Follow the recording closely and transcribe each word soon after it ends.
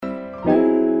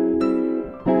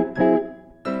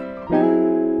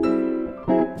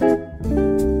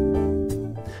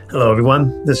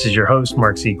everyone. This is your host,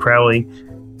 Mark C. Crowley.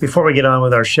 Before we get on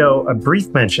with our show, a brief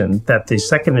mention that the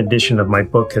second edition of my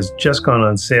book has just gone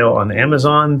on sale on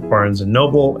Amazon, Barnes &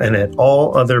 Noble, and at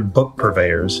all other book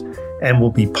purveyors, and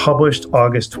will be published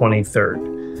August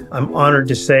 23rd. I'm honored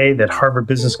to say that Harvard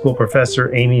Business School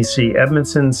professor Amy C.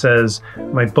 Edmondson says,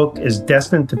 my book is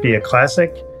destined to be a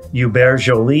classic. Hubert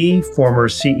Joly, former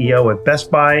CEO at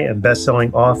Best Buy and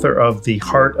best-selling author of The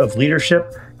Heart of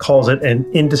Leadership, calls it an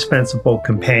indispensable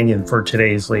companion for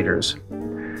today's leaders.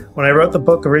 When I wrote the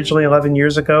book originally 11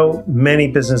 years ago, many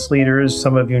business leaders,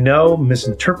 some of you know,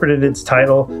 misinterpreted its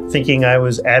title, thinking I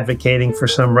was advocating for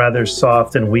some rather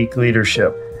soft and weak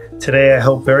leadership. Today, I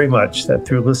hope very much that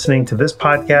through listening to this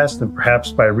podcast and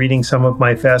perhaps by reading some of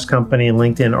my Fast Company and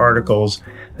LinkedIn articles,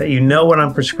 that you know what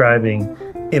I'm prescribing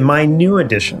in my new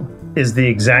edition is the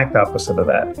exact opposite of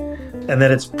that, and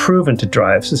that it's proven to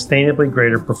drive sustainably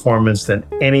greater performance than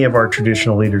any of our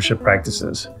traditional leadership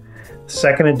practices. The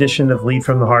second edition of Lead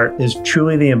from the Heart is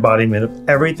truly the embodiment of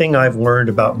everything I've learned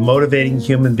about motivating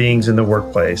human beings in the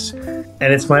workplace,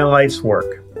 and it's my life's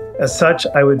work. As such,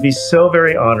 I would be so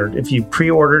very honored if you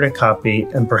pre-ordered a copy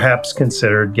and perhaps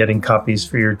considered getting copies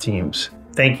for your teams.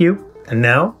 Thank you, and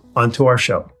now, on to our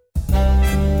show.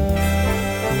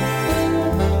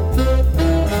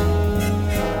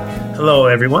 Hello,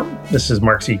 everyone. This is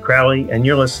Mark C. Crowley, and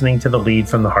you're listening to the Lead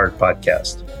from the Heart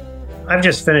podcast. I've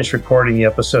just finished recording the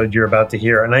episode you're about to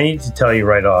hear, and I need to tell you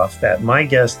right off that my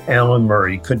guest, Alan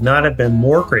Murray, could not have been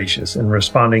more gracious in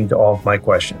responding to all of my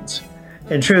questions.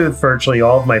 In truth, virtually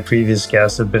all of my previous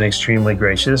guests have been extremely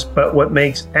gracious, but what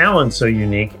makes Alan so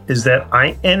unique is that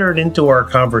I entered into our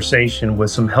conversation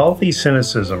with some healthy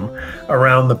cynicism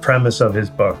around the premise of his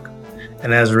book.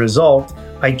 And as a result,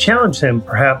 I challenged him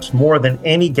perhaps more than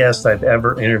any guest I've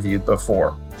ever interviewed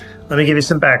before. Let me give you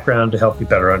some background to help you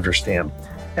better understand.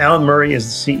 Alan Murray is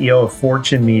the CEO of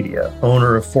Fortune Media,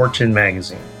 owner of Fortune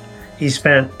Magazine. He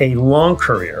spent a long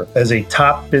career as a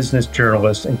top business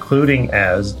journalist, including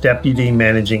as deputy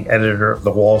managing editor of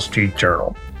the Wall Street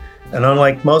Journal. And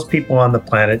unlike most people on the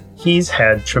planet, he's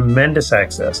had tremendous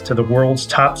access to the world's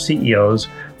top CEOs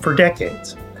for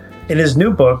decades. In his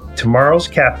new book, Tomorrow's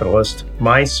Capitalist,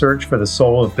 My Search for the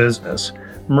Soul of Business,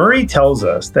 Murray tells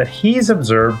us that he's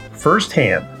observed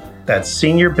firsthand that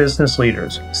senior business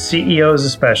leaders, CEOs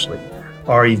especially,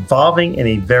 are evolving in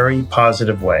a very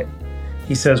positive way.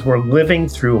 He says we're living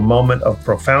through a moment of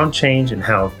profound change in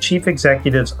how chief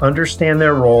executives understand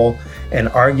their role, and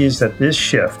argues that this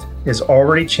shift is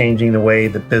already changing the way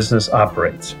the business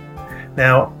operates.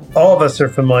 Now, all of us are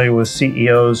familiar with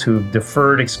CEOs who've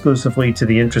deferred exclusively to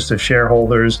the interest of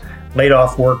shareholders, laid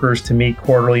off workers to meet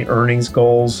quarterly earnings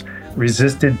goals,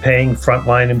 resisted paying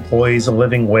frontline employees a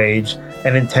living wage,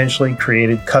 and intentionally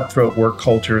created cutthroat work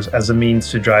cultures as a means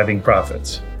to driving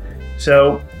profits.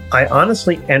 So I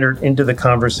honestly entered into the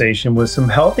conversation with some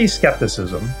healthy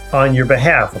skepticism on your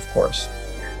behalf, of course.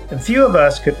 And few of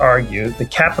us could argue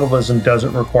that capitalism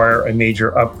doesn't require a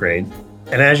major upgrade.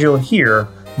 And as you'll hear,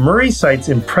 Murray cites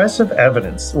impressive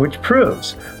evidence which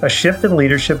proves a shift in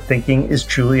leadership thinking is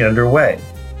truly underway.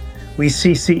 We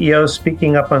see CEOs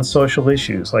speaking up on social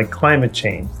issues like climate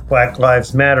change, Black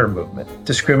Lives Matter movement,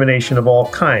 discrimination of all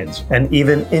kinds, and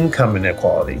even income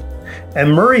inequality.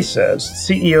 And Murray says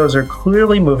CEOs are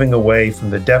clearly moving away from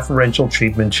the deferential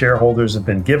treatment shareholders have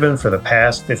been given for the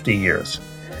past 50 years.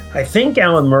 I think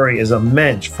Alan Murray is a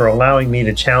mensch for allowing me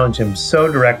to challenge him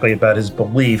so directly about his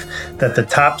belief that the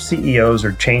top CEOs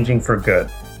are changing for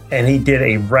good. And he did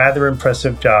a rather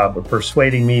impressive job of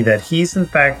persuading me that he's in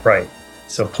fact right.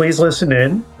 So please listen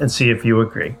in and see if you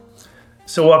agree.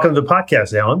 So welcome to the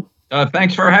podcast, Alan.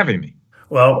 Thanks for having me.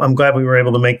 Well, I'm glad we were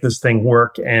able to make this thing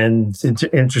work. And it's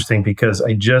interesting because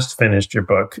I just finished your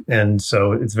book. And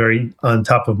so it's very on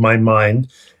top of my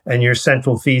mind. And your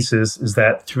central thesis is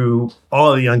that through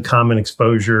all of the uncommon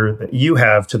exposure that you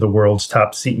have to the world's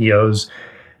top CEOs,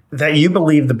 that you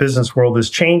believe the business world is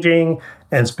changing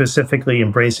and specifically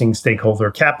embracing stakeholder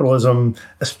capitalism,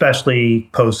 especially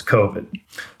post-COVID.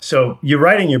 So you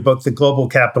write in your book that global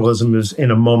capitalism is in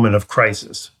a moment of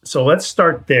crisis. So let's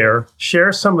start there.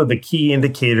 Share some of the key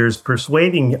indicators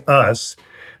persuading us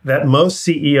that most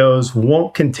CEOs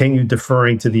won't continue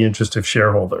deferring to the interest of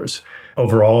shareholders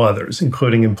over all others,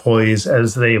 including employees,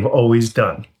 as they've always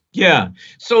done. Yeah.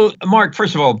 So, Mark,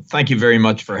 first of all, thank you very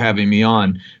much for having me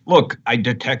on. Look, I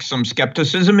detect some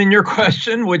skepticism in your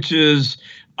question, which is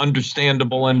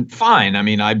understandable and fine. I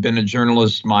mean, I've been a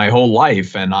journalist my whole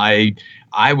life, and I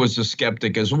was a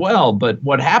skeptic as well. But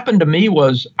what happened to me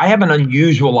was I have an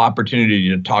unusual opportunity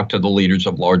to talk to the leaders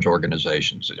of large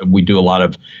organizations. We do a lot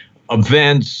of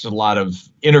events, a lot of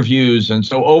interviews. And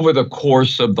so over the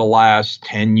course of the last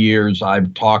 10 years,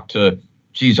 I've talked to,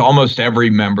 almost every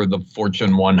member of the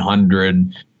Fortune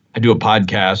 100. I do a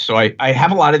podcast. So I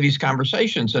have a lot of these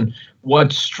conversations. And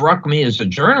what struck me as a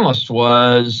journalist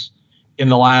was in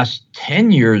the last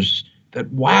 10 years that,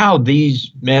 wow,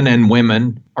 these men and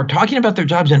women are talking about their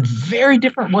jobs in very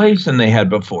different ways than they had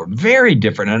before. Very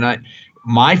different. And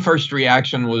my first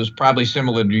reaction was probably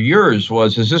similar to yours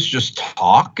was, is this just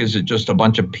talk? Is it just a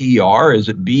bunch of PR? Is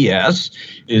it BS?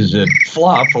 Is it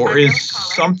fluff? Or is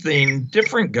something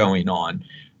different going on?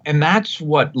 And that's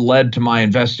what led to my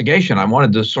investigation. I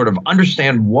wanted to sort of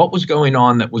understand what was going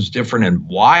on that was different and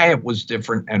why it was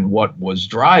different and what was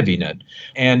driving it.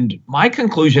 And my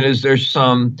conclusion is there's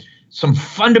some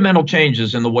fundamental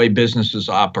changes in the way businesses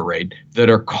operate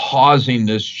that are causing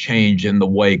this change in the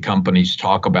way companies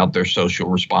talk about their social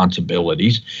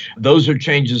responsibilities. Those are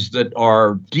changes that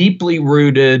are deeply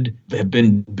rooted, have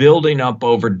been building up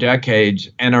over decades,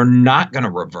 and are not going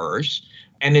to reverse.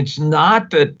 And it's not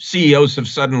that CEOs have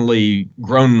suddenly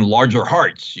grown larger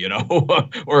hearts,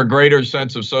 or a greater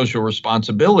sense of social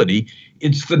responsibility.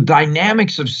 It's the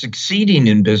dynamics of succeeding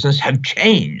in business have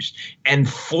changed and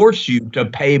force you to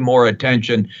pay more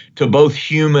attention to both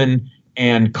human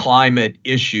and climate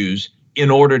issues in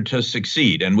order to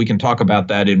succeed. And we can talk about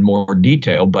that in more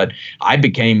detail, but I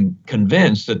became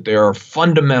convinced that there are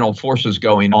fundamental forces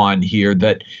going on here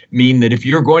that mean that if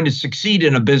you're going to succeed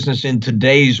in a business in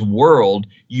today's world,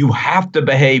 you have to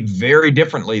behave very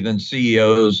differently than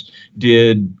CEOs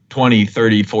did 20,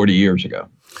 30, 40 years ago.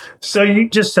 So you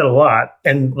just said a lot,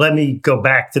 and let me go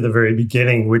back to the very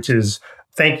beginning, which is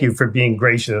thank you for being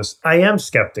gracious. I am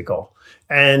skeptical.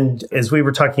 And as we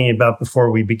were talking about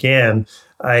before we began,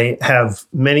 I have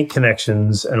many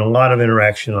connections and a lot of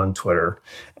interaction on Twitter.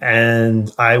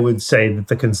 And I would say that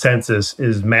the consensus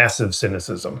is massive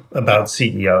cynicism about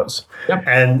CEOs. Yep.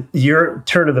 And your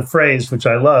turn of the phrase, which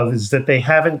I love, is that they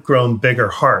haven't grown bigger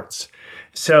hearts.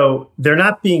 So they're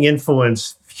not being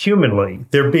influenced humanly.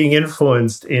 They're being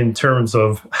influenced in terms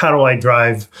of how do I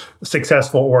drive a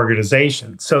successful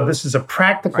organization? So this is a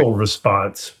practical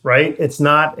response, right? It's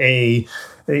not the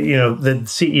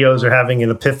CEOs are having an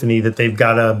epiphany that they've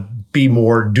got to be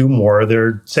more, do more.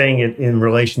 They're saying it in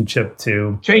relationship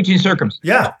to changing circumstances.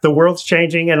 Yeah, the world's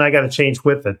changing and I got to change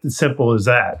with it. As simple as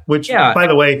that, which, by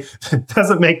the way,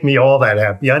 doesn't make me all that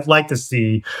happy. I'd like to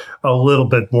see a little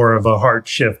bit more of a heart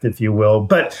shift, if you will.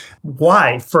 But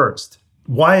why first?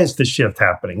 Why is the shift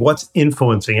happening? What's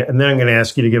influencing it? And then I'm going to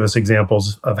ask you to give us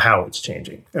examples of how it's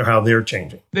changing or how they're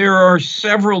changing. There are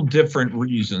several different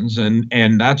reasons,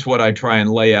 and that's what I try and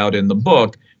lay out in the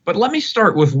book. But let me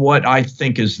start with what I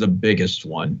think is the biggest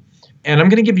one. And I'm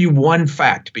going to give you one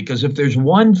fact, because if there's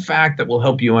one fact that will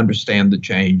help you understand the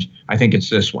change, I think it's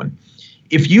this one.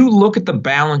 If you look at the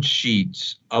balance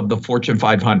sheets of the Fortune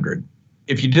 500,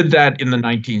 if you did that in the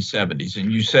 1970s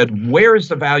and you said, where is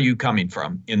the value coming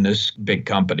from in this big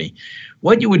company?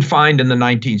 What you would find in the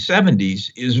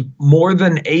 1970s is more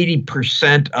than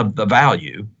 80% of the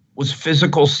value was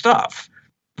physical stuff.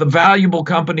 The valuable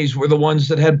companies were the ones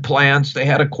that had plants, they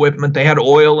had equipment, they had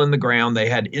oil in the ground, they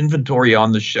had inventory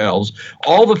on the shelves,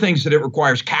 all the things that it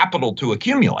requires capital to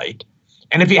accumulate.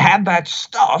 And if you had that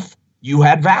stuff, you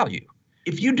had value.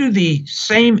 If you do the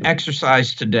same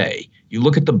exercise today, you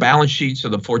look at the balance sheets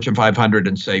of the Fortune 500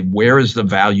 and say, where is the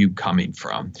value coming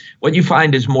from? What you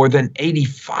find is more than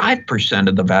 85%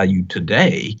 of the value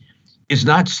today is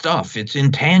not stuff, it's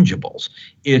intangibles.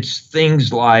 It's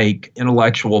things like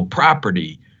intellectual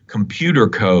property, computer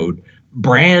code,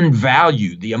 brand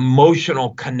value, the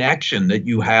emotional connection that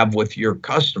you have with your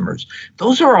customers.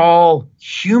 Those are all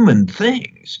human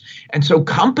things. And so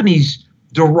companies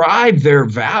derive their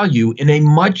value in a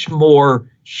much more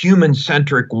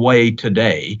human-centric way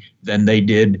today than they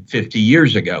did 50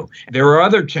 years ago. There are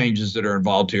other changes that are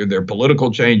involved here. There are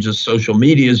political changes. Social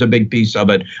media is a big piece of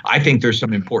it. I think there's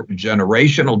some important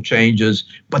generational changes.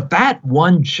 But that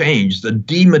one change, the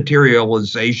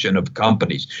dematerialization of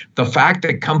companies, the fact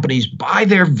that companies by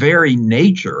their very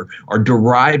nature are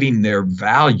deriving their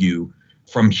value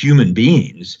from human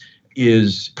beings,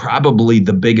 is probably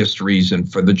the biggest reason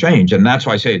for the change. And that's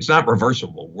why I say it's not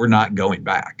reversible. We're not going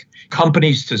back.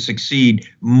 Companies to succeed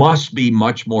must be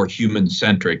much more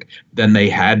human-centric than they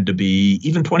had to be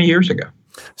even 20 years ago.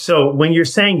 So when you're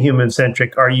saying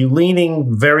human-centric, are you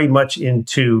leaning very much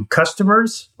into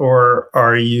customers, or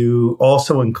are you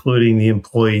also including the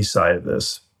employee side of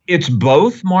this? It's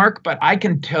both, Mark, but I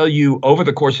can tell you over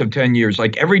the course of 10 years,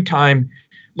 like every time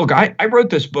Look, I wrote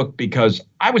this book because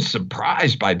I was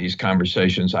surprised by these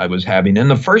conversations I was having.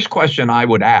 And the first question I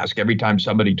would ask every time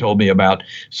somebody told me about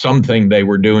something they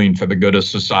were doing for the good of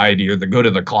society or the good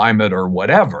of the climate or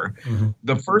whatever,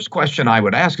 the first question I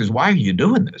would ask is, why are you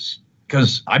doing this?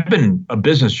 Because I've been a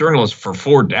business journalist for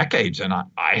 4 decades and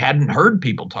I hadn't heard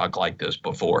people talk like this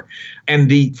before. And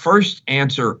the first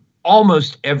answer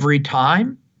almost every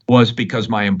time was because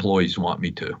my employees want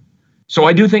me to. So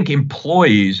I do think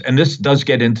employees, and this does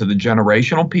get into the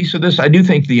generational piece of this, I do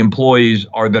think the employees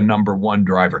are the number one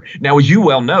driver. Now, as you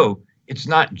well know, it's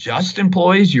not just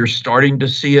employees. You're starting to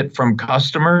see it from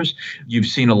customers. You've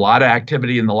seen a lot of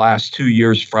activity in the last 2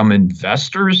 years from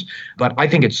investors, but I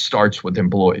think it starts with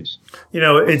employees.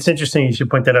 It's interesting you should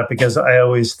point that up because I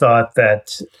always thought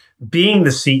that being the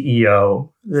CEO,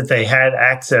 that they had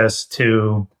access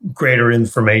to greater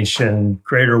information,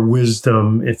 greater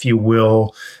wisdom, if you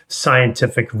will,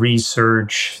 scientific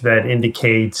research that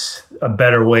indicates a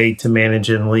better way to manage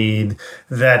and lead,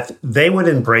 that they would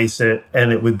embrace it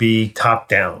and it would be top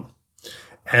down.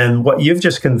 And what you've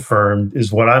just confirmed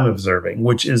is what I'm observing,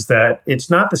 which is that it's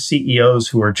not the CEOs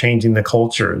who are changing the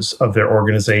cultures of their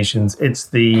organizations. It's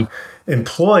the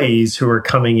employees who are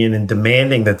coming in and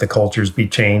demanding that the cultures be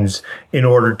changed in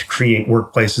order to create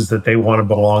workplaces that they want to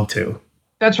belong to.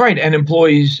 That's right. And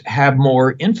employees have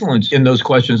more influence in those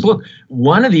questions. Look,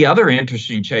 one of the other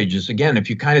interesting changes, again, if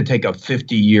you kind of take a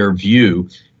 50-year view,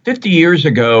 50 years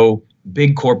ago,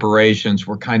 big corporations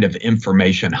were kind of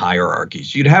information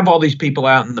hierarchies. You'd have all these people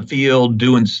out in the field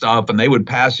doing stuff, and they would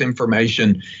pass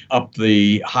information up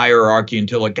the hierarchy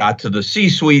until it got to the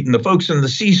C-suite, and the folks in the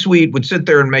C-suite would sit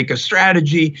there and make a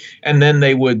strategy, and then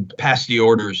they would pass the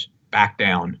orders back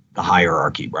down the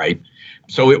hierarchy, right?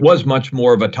 So it was much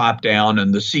more of a top-down,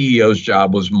 and the CEO's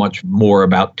job was much more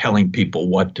about telling people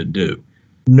what to do.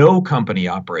 No company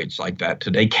operates like that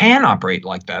today, can operate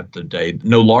like that today.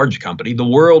 No large company. The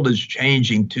world is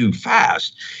changing too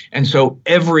fast. And so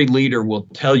every leader will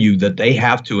tell you that they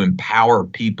have to empower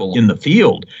people in the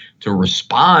field to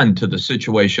respond to the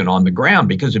situation on the ground.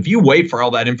 Because if you wait for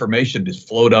all that information to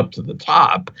float up to the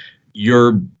top,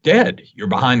 you're dead. You're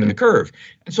behind the curve.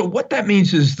 And so what that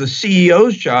means is the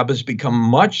CEO's job has become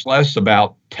much less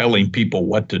about telling people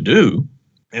what to do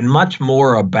and much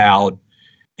more about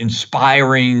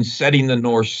inspiring, setting the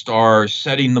North Star,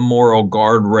 setting the moral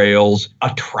guardrails,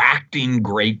 attracting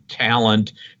great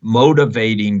talent,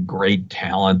 motivating great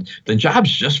talent. The job's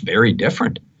just very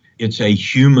different. It's a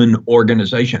human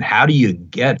organization. How do you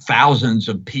get thousands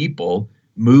of people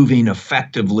moving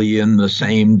effectively in the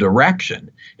same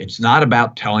direction? It's not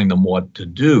about telling them what to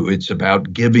do. It's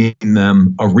about giving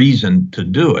them a reason to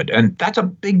do it. And that's a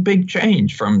big, big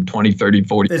change from 20, 30,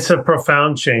 40. It's a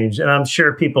profound change. And I'm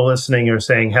sure people listening are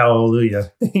saying,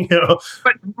 hallelujah.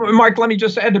 But Mark, let me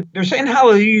just add, they're saying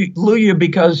hallelujah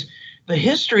because the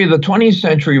history of the 20th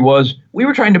century was we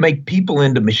were trying to make people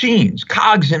into machines,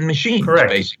 cogs in machines, Correct.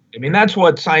 Basically. I mean, that's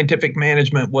what scientific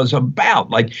management was about.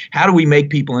 Like, how do we make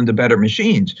people into better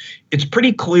machines? It's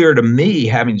pretty clear to me,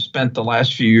 having spent the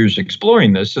last few years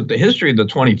exploring this, that the history of the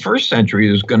 21st century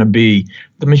is going to be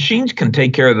the machines can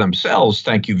take care of themselves.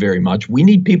 Thank you very much. We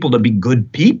need people to be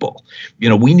good people.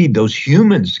 We need those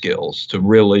human skills to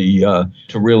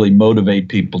really motivate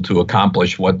people to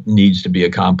accomplish what needs to be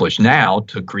accomplished now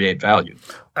to create value.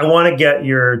 I want to get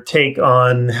your take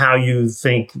on how you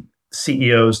think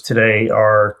CEOs today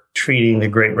are treating the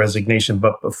Great Resignation.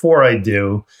 But before I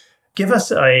do, give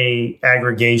us a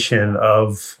aggregation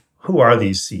of who are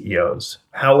these CEOs?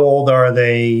 How old are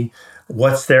they?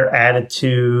 What's their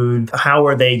attitude? How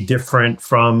are they different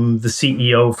from the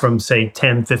CEO from, say,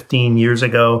 10, 15 years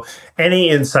ago? Any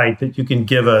insight that you can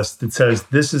give us that says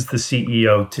this is the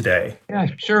CEO today? Yeah,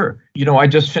 sure. I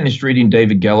just finished reading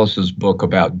David Gellis's book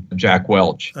about Jack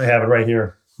Welch. I have it right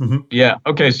here. Mm-hmm. Yeah.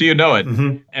 Okay. So you know it.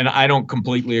 Mm-hmm. And I don't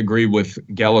completely agree with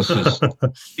Gellis's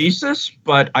thesis,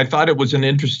 but I thought it was an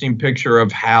interesting picture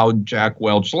of how Jack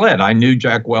Welch led. I knew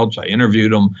Jack Welch. I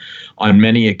interviewed him on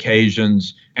many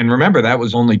occasions. And remember, that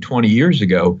was only 20 years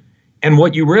ago. And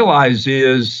what you realize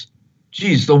is,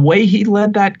 geez, the way he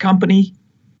led that company,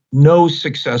 no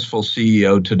successful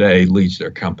CEO today leads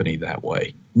their company that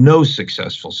way. No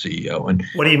successful CEO. And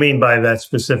what do you mean by that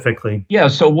specifically? Yeah.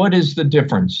 So what is the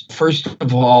difference? First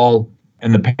of all,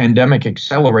 and the pandemic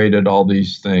accelerated all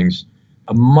these things,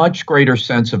 a much greater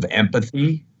sense of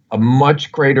empathy, a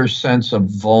much greater sense of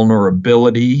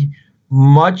vulnerability,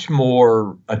 much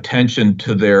more attention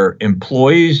to their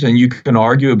employees. And you can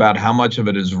argue about how much of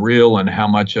it is real and how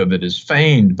much of it is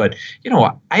feigned. But,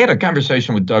 I had a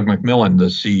conversation with Doug McMillon, the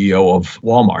CEO of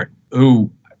Walmart, who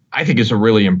I think is a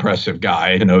really impressive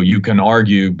guy. You know, you can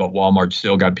argue, but Walmart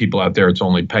still got people out there. It's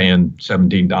only paying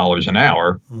 $17 an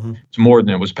hour. Mm-hmm. It's more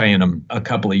than it was paying them a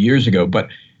couple of years ago. But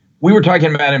we were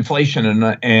talking about inflation,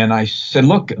 and I said,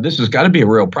 look, this has got to be a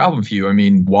real problem for you. I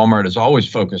mean, Walmart is always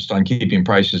focused on keeping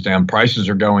prices down. Prices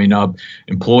are going up.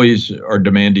 Employees are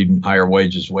demanding higher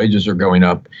wages. Wages are going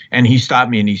up. And he stopped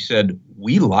me and he said,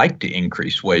 we like to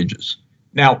increase wages.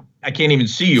 Now, I can't even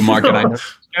see you, Mark, and I know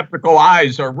skeptical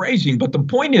eyes are raising. But the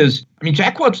point is, I mean,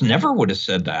 Jack Welch never would have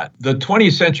said that. The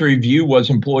 20th century view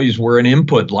was employees were an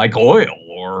input like oil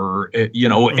or,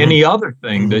 any other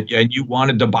thing that, and you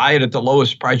wanted to buy it at the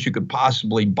lowest price you could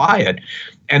possibly buy it.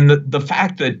 And the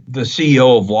fact that the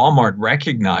CEO of Walmart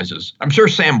recognizes, I'm sure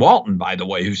Sam Walton, by the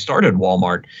way, who started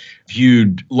Walmart,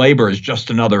 viewed labor as just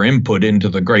another input into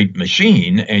the great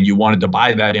machine, and you wanted to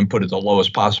buy that input at the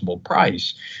lowest possible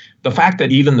price. The fact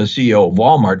that even the CEO of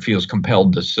Walmart feels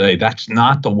compelled to say that's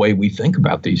not the way we think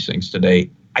about these things today,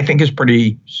 I think is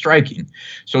pretty striking.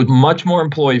 So it's much more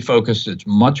employee focused. It's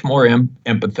much more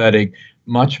empathetic,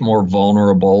 much more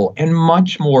vulnerable, and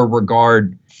much more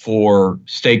regard for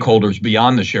stakeholders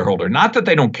beyond the shareholder. Not that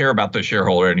they don't care about the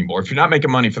shareholder anymore. If you're not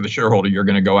making money for the shareholder, you're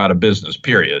going to go out of business,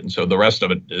 period. And so the rest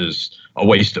of it is a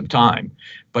waste of time.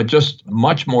 But just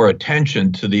much more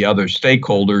attention to the other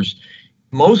stakeholders,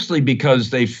 mostly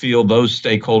because they feel those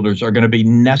stakeholders are going to be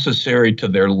necessary to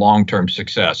their long-term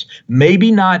success.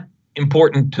 Maybe not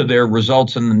important to their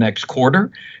results in the next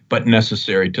quarter, but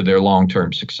necessary to their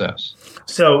long-term success.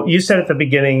 So you said at the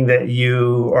beginning that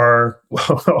you are,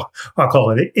 I'll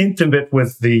call it intimate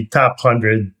with the top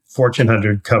 100 Fortune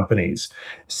 100 companies.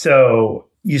 So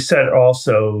you said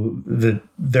also that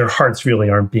their hearts really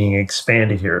aren't being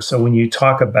expanded here. So when you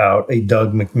talk about a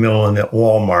Doug McMillon at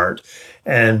Walmart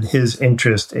and his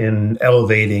interest in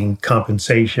elevating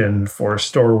compensation for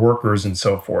store workers and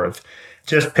so forth,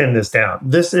 just pin this down.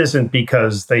 This isn't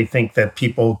because they think that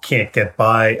people can't get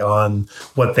by on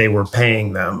what they were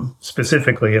paying them,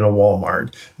 specifically in a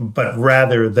Walmart, but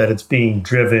rather that it's being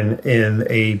driven in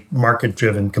a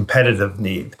market-driven competitive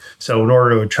need. So in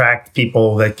order to attract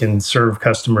people that can serve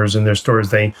customers in their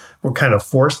stores, they were kind of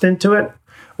forced into it?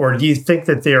 Or do you think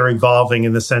that they're evolving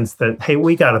in the sense that, hey,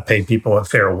 we got to pay people a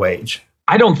fair wage?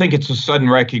 I don't think it's a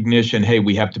sudden recognition, hey,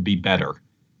 we have to be better.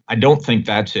 I don't think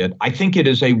that's it. I think it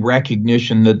is a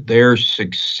recognition that their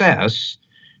success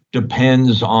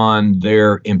depends on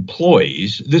their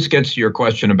employees. This gets to your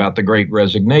question about the Great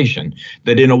Resignation,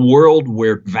 that in a world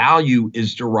where value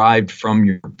is derived from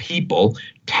your people,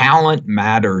 talent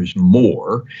matters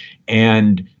more.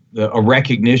 And a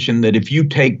recognition that if you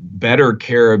take better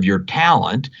care of your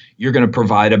talent, you're going to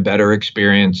provide a better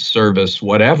experience, service,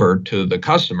 whatever, to the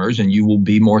customers, and you will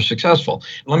be more successful.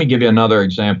 Let me give you another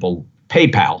example.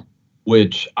 PayPal,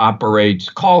 which operates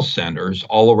call centers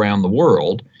all around the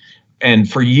world,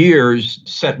 and for years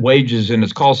set wages in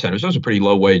its call centers. Those are pretty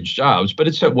low wage jobs, but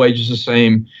it set wages the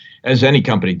same as any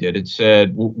company did. It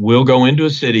said, we'll go into a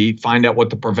city, find out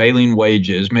what the prevailing wage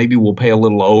is. Maybe we'll pay a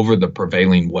little over the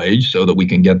prevailing wage so that we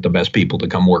can get the best people to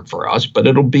come work for us, but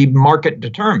it'll be market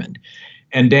determined.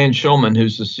 And Dan Schulman,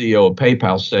 who's the CEO of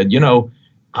PayPal, said,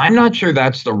 I'm not sure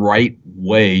that's the right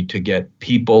way to get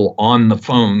people on the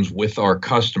phones with our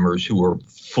customers who are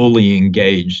fully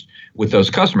engaged with those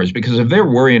customers. Because if they're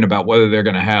worrying about whether they're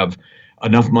going to have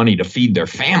enough money to feed their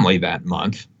family that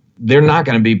month, they're not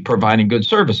going to be providing good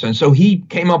service. And so he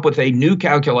came up with a new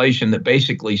calculation that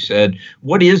basically said,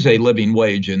 what is a living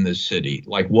wage in this city?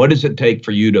 Like, what does it take for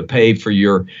you to pay for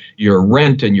your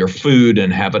rent and your food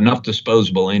and have enough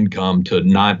disposable income to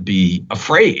not be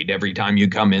afraid every time you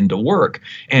come into work,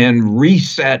 and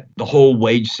reset the whole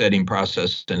wage setting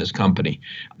process in his company?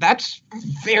 That's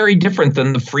very different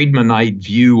than the Friedmanite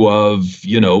view of,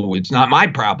 it's not my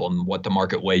problem what the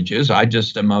market wage is. I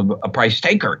just am a price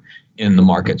taker in the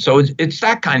market. So it's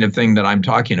that kind of thing that I'm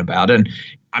talking about. And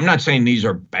I'm not saying these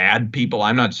are bad people.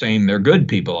 I'm not saying they're good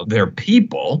people. They're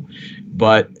people,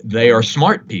 but they are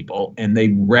smart people, and they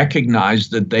recognize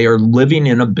that they are living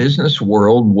in a business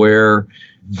world where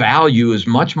value is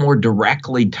much more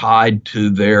directly tied to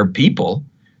their people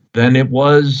than it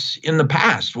was in the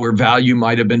past, where value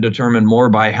might have been determined more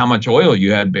by how much oil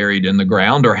you had buried in the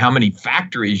ground, or how many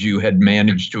factories you had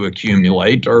managed to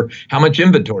accumulate, or how much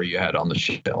inventory you had on the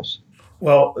shelves.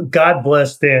 Well, God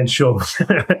bless Dan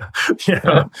Schulman.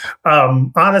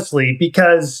 Honestly,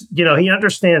 because, he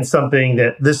understands something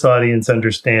that this audience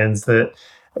understands, that,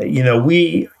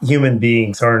 we human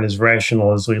beings aren't as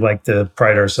rational as we like to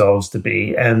pride ourselves to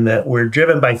be, and that we're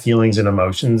driven by feelings and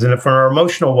emotions. And if our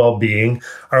emotional well-being,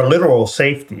 our literal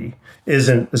safety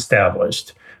isn't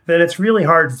established, then it's really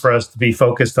hard for us to be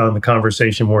focused on the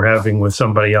conversation we're having with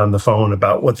somebody on the phone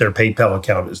about what their PayPal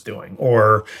account is doing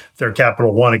or their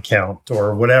Capital One account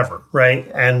or whatever, right?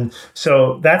 And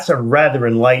so that's a rather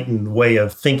enlightened way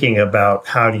of thinking about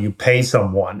how do you pay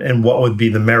someone and what would be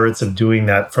the merits of doing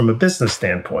that from a business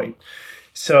standpoint.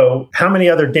 So how many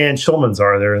other Dan Schulmans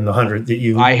are there in the 100 that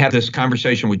you... I had this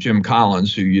conversation with Jim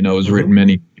Collins, who, has written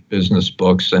many business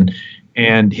books.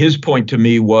 And his point to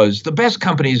me was the best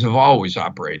companies have always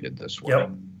operated this way.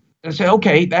 Yep. I say,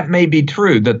 okay, that may be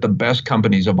true that the best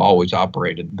companies have always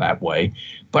operated that way.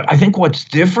 But I think what's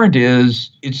different is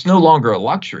it's no longer a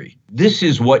luxury. This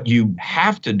is what you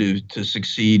have to do to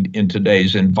succeed in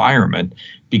today's environment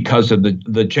because of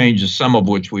the changes, some of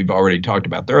which we've already talked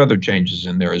about. There are other changes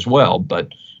in there as well, but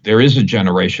there is a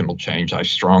generational change. I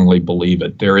strongly believe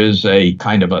it. There is a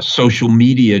kind of a social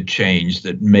media change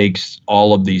that makes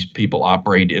all of these people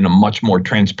operate in a much more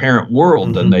transparent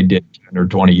world than they did 10 or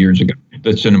 20 years ago.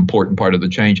 That's an important part of the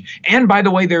change. And by the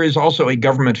way, there is also a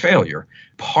government failure.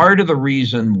 Part of the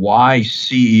reason why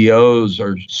CEOs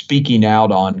are speaking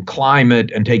out on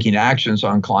climate and taking actions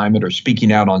on climate or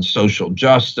speaking out on social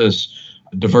justice,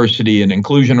 diversity and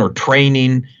inclusion or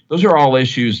training, those are all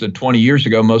issues that 20 years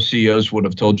ago, most CEOs would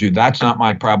have told you, that's not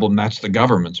my problem, that's the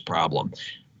government's problem.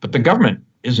 But the government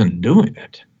isn't doing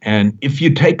it. And if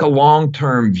you take a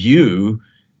long-term view,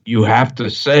 you have to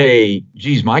say,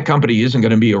 geez, my company isn't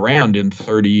going to be around in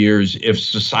 30 years if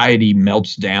society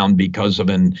melts down because of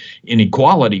an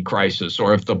inequality crisis,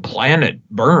 or if the planet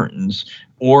burns,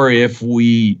 or if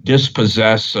we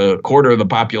dispossess a quarter of the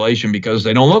population because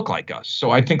they don't look like us. So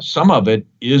I think some of it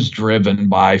is driven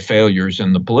by failures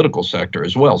in the political sector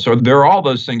as well. So there are all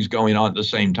those things going on at the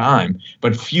same time,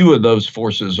 but few of those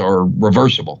forces are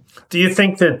reversible. Do you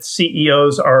think that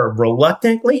CEOs are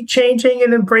reluctantly changing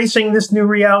and embracing this new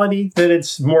reality, that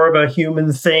it's more of a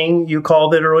human thing, you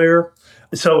called it earlier?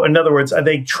 So in other words, are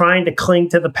they trying to cling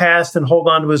to the past and hold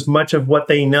on to as much of what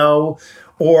they know?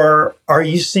 Or are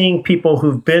you seeing people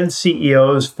who've been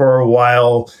CEOs for a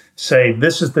while say,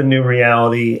 this is the new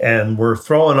reality and we're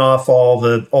throwing off all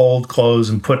the old clothes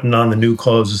and putting on the new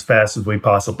clothes as fast as we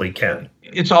possibly can?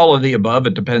 It's all of the above.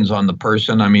 It depends on the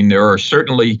person. I mean, there are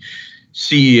certainly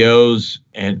CEOs,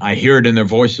 and I hear it in their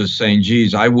voices saying,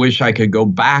 geez, I wish I could go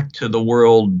back to the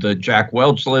world that Jack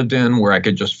Welch lived in, where I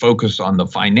could just focus on the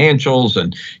financials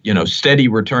and, steady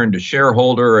return to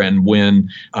shareholder. And when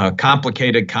a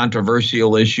complicated,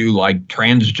 controversial issue like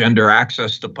transgender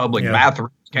access to public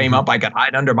bathrooms came up, I could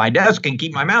hide under my desk and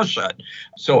keep my mouth shut.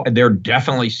 So there are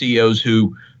definitely CEOs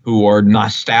who are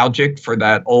nostalgic for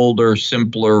that older,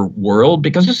 simpler world,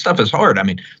 because this stuff is hard. I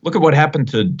mean, look at what happened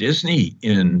to Disney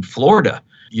in Florida.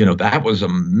 That was a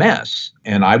mess.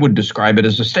 And I would describe it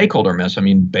as a stakeholder mess. I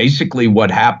mean, basically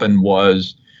what happened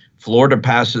was Florida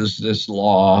passes this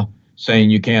law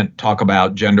saying you can't talk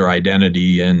about gender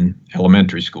identity in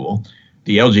elementary school.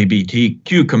 The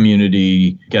LGBTQ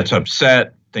community gets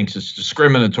upset, thinks it's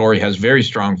discriminatory, has very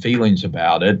strong feelings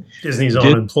about it. Disney's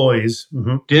own employees.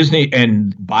 Disney,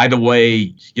 and by the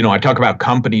way, I talk about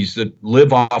companies that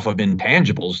live off of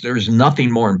intangibles. There's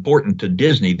nothing more important to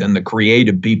Disney than the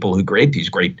creative people who create these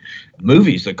great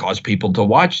movies that cause people to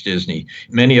watch Disney,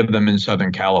 many of them in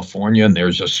Southern California, and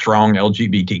there's a strong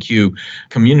LGBTQ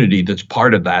community that's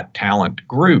part of that talent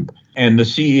group. And the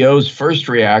CEO's first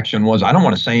reaction was, I don't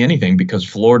want to say anything because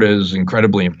Florida is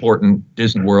incredibly important,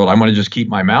 Disney World. I want to just keep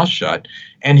my mouth shut.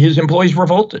 And his employees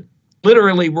revolted,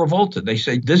 literally revolted. They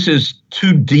say, this is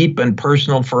too deep and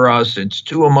personal for us. It's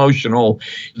too emotional.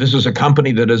 This is a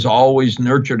company that has always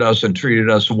nurtured us and treated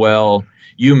us well.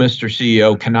 You, Mr.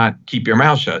 CEO, cannot keep your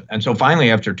mouth shut. And so finally,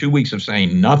 after 2 weeks of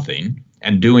saying nothing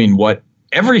and doing what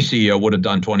every CEO would have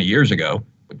done 20 years ago,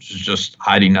 which is just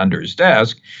hiding under his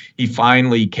desk, he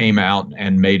finally came out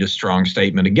and made a strong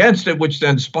statement against it, which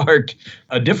then sparked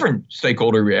a different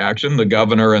stakeholder reaction. The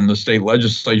governor and the state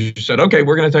legislature said, okay,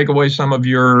 we're going to take away some of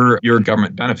your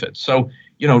government benefits. So,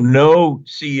 no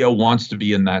CEO wants to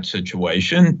be in that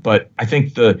situation, but I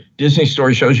think the Disney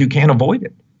story shows you can't avoid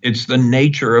it. It's the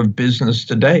nature of business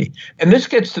today. And this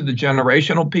gets to the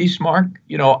generational piece, Mark.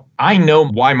 I know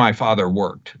why my father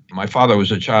worked. My father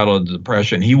was a child of the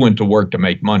Depression. He went to work to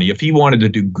make money. If he wanted to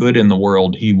do good in the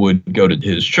world, he would go to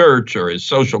his church or his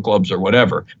social clubs or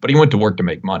whatever, but he went to work to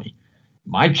make money.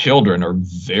 My children are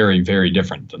very, very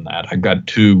different than that. I've got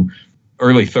 2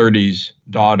 early 30s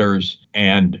daughters,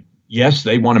 and yes,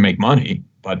 they want to make money,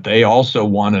 but they also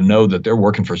want to know that they're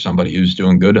working for somebody who's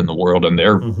doing good in the world. And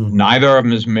neither of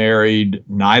them is married.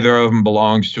 Neither of them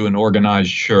belongs to an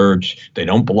organized church. They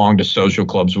don't belong to social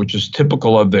clubs, which is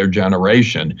typical of their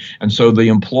generation. And so the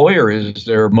employer is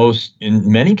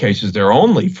in many cases, their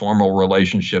only formal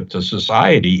relationship to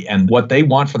society. And what they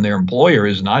want from their employer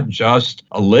is not just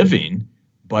a living,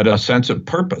 but a sense of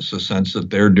purpose, a sense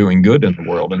that they're doing good in the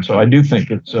world. And so I do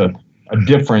think it's a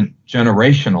different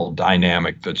generational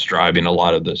dynamic that's driving a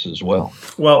lot of this as well.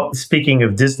 Well, speaking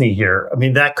of Disney here, I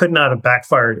mean, that could not have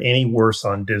backfired any worse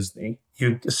on Disney.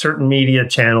 Certain media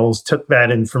channels took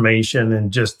that information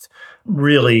and just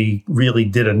really, really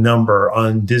did a number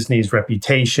on Disney's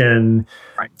reputation.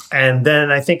 Right. And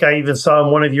then I think I even saw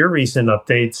in one of your recent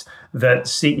updates that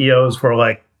CEOs were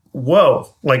like, whoa,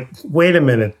 like, wait a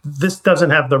minute, this doesn't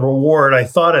have the reward I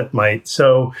thought it might.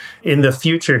 So in the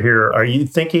future here, are you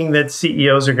thinking that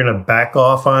CEOs are going to back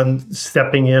off on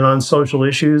stepping in on social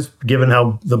issues, given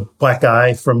how the black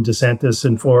eye from DeSantis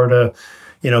in Florida,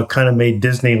 kind of made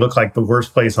Disney look like the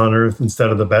worst place on earth instead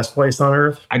of the best place on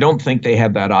earth? I don't think they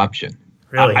have that option.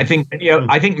 Really? I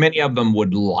think many of them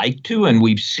would like to, and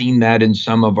we've seen that in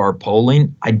some of our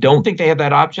polling. I don't think they have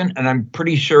that option, and I'm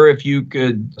pretty sure if you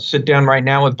could sit down right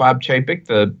now with Bob Chapek,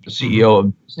 the CEO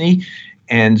of Disney,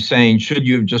 and saying, should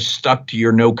you have just stuck to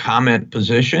your no comment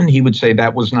position, he would say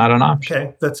that was not an option.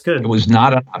 Okay, that's good. It was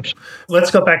not an option.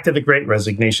 Let's go back to the Great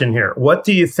Resignation here. What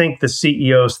do you think the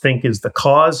CEOs think is the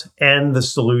cause and the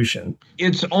solution?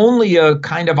 It's only a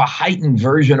kind of a heightened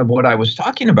version of what I was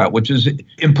talking about, which is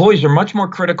employees are much more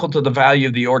critical to the value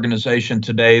of the organization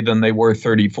today than they were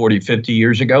 30, 40, 50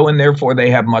 years ago, and therefore they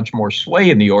have much more sway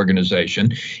in the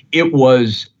organization. It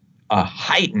was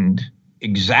heightened,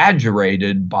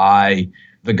 exaggerated by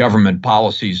the government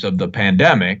policies of the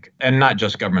pandemic, and not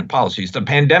just government policies. The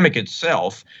pandemic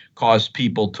itself caused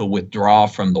people to withdraw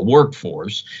from the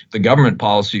workforce. The government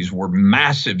policies were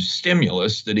massive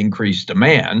stimulus that increased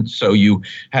demand. So you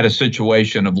had a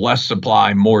situation of less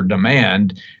supply, more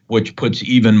demand, which puts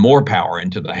even more power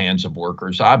into the hands of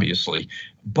workers, obviously.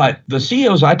 But the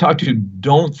CEOs I talk to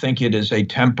don't think it is a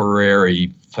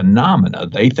temporary phenomena.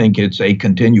 They think it's a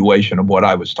continuation of what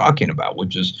I was talking about,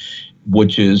 which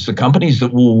is the companies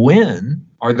that will win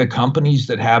are the companies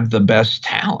that have the best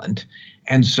talent.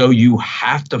 And so you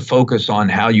have to focus on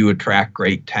how you attract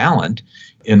great talent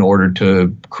in order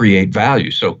to create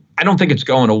value. So I don't think it's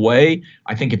going away.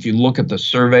 I think if you look at the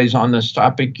surveys on this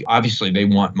topic, obviously they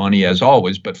want money as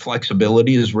always, but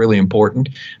flexibility is really important.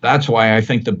 That's why I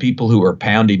think the people who are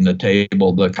pounding the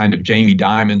table, the kind of Jamie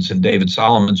Dimons and David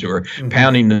Solomons who are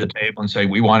pounding the table and say,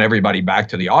 we want everybody back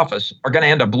to the office, are going to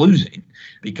end up losing,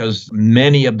 because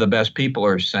many of the best people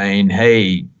are saying,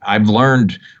 hey, I've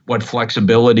learned what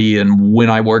flexibility and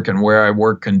when I work and where I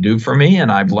work can do for me.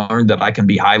 And I've learned that I can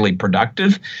be highly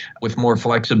productive with more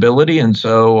flexibility. And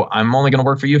so I'm only going to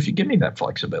work for you if you give me that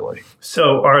flexibility.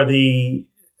 So are the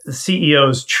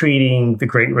CEOs treating the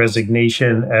Great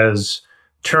Resignation as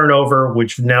turnover,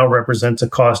 which now represents a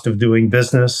cost of doing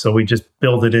business? So we just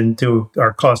build it into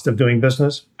our cost of doing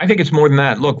business? I think it's more than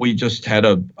that. Look, we just had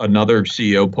another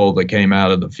CEO poll that came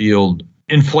out of the field.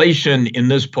 Inflation in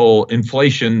this poll,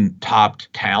 inflation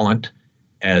topped talent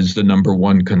as the number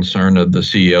one concern of the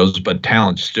CEOs, but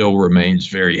talent still remains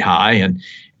very high. And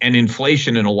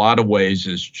inflation in a lot of ways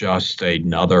is just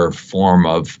another form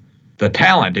of the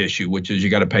talent issue, which is you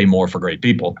got to pay more for great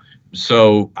people.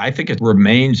 So I think it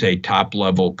remains a top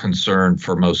level concern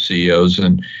for most CEOs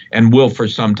and will for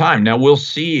some time. Now we'll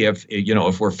see if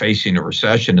we're facing a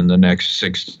recession in the next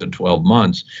 6 to 12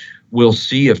 months. We'll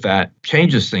see if that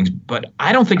changes things, but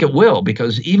I don't think it will,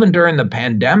 because even during the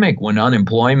pandemic, when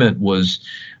unemployment was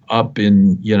up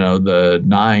in, the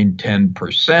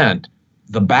 9-10%,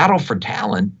 the battle for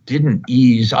talent didn't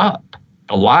ease up.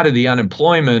 A lot of the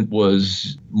unemployment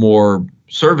was more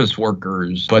service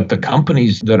workers, but the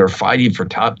companies that are fighting for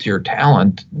top tier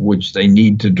talent, which they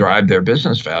need to drive their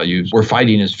business values, were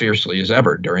fighting as fiercely as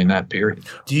ever during that period.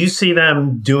 Do you see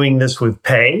them doing this with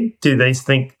pay? Do they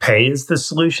think pay is the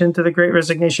solution to the Great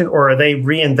Resignation, or are they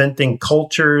reinventing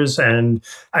cultures and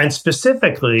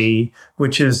specifically,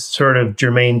 which is sort of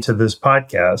germane to this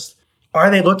podcast, are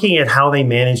they looking at how they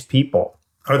manage people?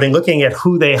 Are they looking at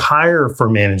who they hire for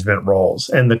management roles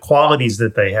and the qualities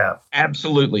that they have?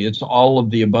 Absolutely. It's all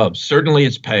of the above. Certainly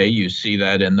it's pay. You see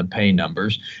that in the pay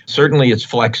numbers. Certainly it's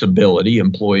flexibility.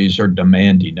 Employees are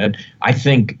demanding it. I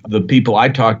think the people I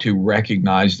talk to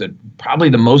recognize that probably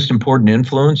the most important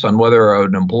influence on whether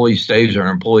an employee stays or an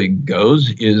employee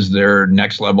goes is their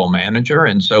next level manager.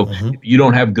 And so if you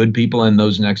don't have good people in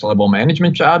those next level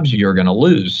management jobs, you're going to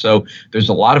lose. So there's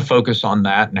a lot of focus on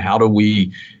that. And how do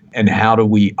we And how do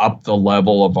we up the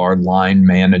level of our line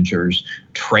managers?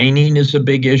 Training is a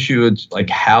big issue. It's like,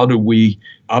 how do we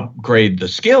upgrade the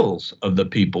skills of the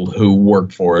people who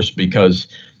work for us? Because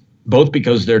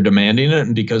they're demanding it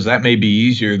and because that may be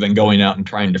easier than going out and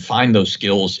trying to find those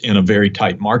skills in a very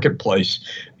tight marketplace.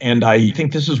 And I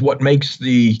think this is what makes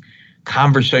the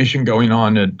conversation going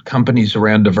on at companies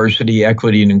around diversity,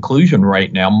 equity, and inclusion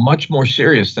right now much more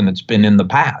serious than it's been in the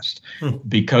past.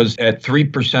 Because at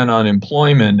 3%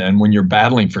 unemployment, and when you're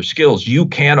battling for skills, you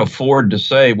can't afford to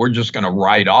say we're just going to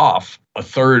write off a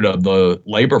third of the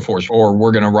labor force, or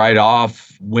we're going to write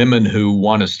off women who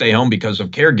want to stay home because of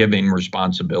caregiving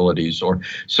responsibilities. Or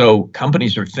so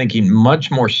companies are thinking much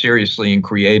more seriously and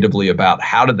creatively about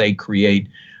how do they create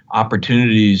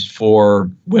opportunities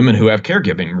for women who have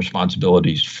caregiving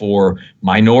responsibilities, for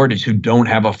minorities who don't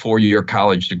have a 4-year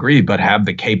college degree, but have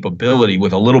the capability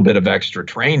with a little bit of extra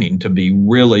training to be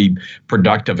really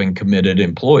productive and committed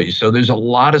employees. So there's a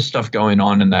lot of stuff going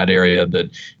on in that area that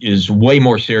is way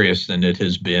more serious than it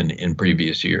has been in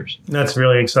previous years. That's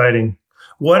really exciting.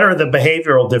 What are the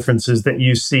behavioral differences that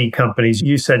you see companies?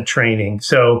 You said training.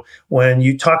 So when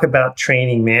you talk about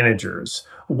training managers,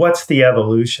 what's the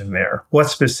evolution there? What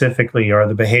specifically are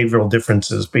the behavioral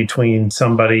differences between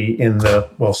somebody in the,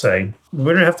 we'll say,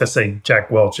 we don't have to say Jack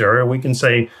Welch era, we can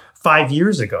say 5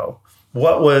 years ago.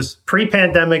 What was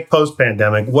pre-pandemic,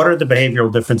 post-pandemic? What are the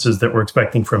behavioral differences that we're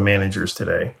expecting from managers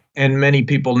today? And many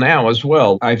people now as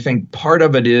well. I think part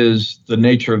of it is the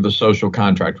nature of the social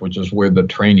contract, which is where the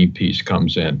training piece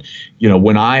comes in. You know,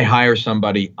 when I hire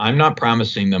somebody, I'm not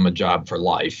promising them a job for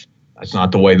life. That's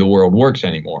not the way the world works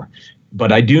anymore.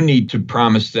 But I do need to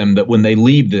promise them that when they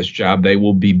leave this job, they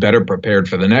will be better prepared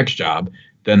for the next job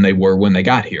than they were when they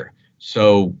got here.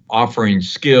 So offering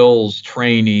skills,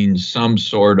 training, some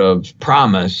sort of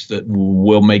promise that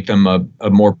will make them a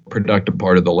more productive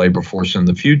part of the labor force in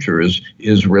the future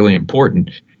is really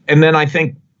important. And then I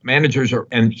think managers are,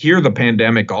 and here the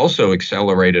pandemic also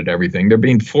accelerated everything. They're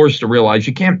being forced to realize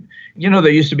you can't, there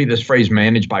used to be this phrase,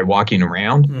 manage by walking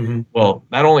around. Mm-hmm. Well,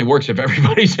 that only works if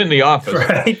everybody's in the office.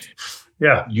 Right.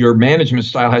 Yeah. Your management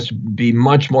style has to be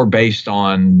much more based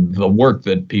on the work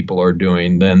that people are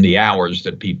doing than the hours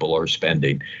that people are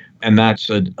spending. And that's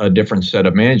a different set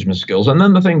of management skills. And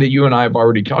then the thing that you and I have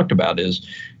already talked about is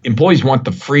employees want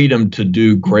the freedom to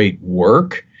do great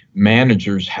work.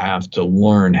 Managers have to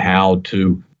learn how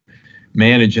to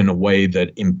manage in a way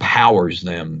that empowers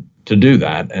them to do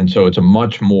that. And so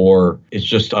it's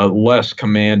just a less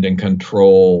command and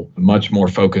control, much more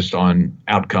focused on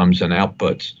outcomes and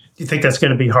outputs. Do you think that's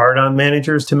going to be hard on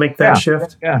managers to make that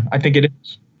shift? Yeah, I think it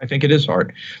is. I think it is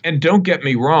hard. And don't get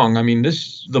me wrong. I mean,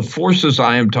 the forces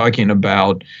I am talking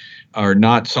about are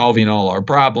not solving all our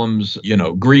problems.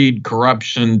 Greed,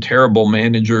 corruption, terrible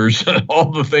managers, all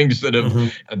the things that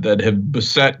have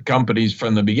beset companies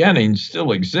from the beginning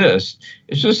still exist.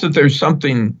 It's just that there's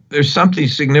something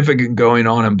significant going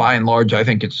on, and by and large, I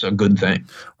think it's a good thing.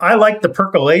 I like the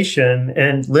percolation,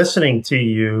 and listening to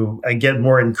you, I get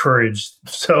more encouraged.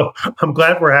 So I'm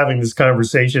glad we're having this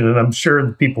conversation, and I'm sure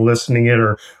the people listening in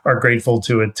are grateful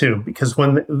to it too, because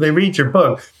when they read your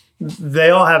book, they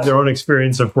all have their own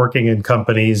experience of working in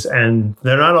companies, and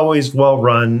they're not always well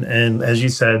run. And as you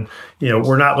said,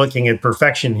 we're not looking at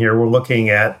perfection here. We're looking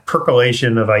at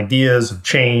percolation of ideas, of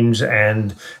change,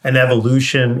 and an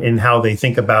evolution in how they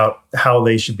think about how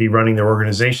they should be running their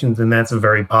organizations. And that's a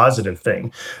very positive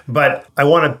thing. But I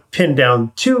want to pin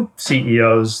down two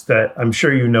CEOs that I'm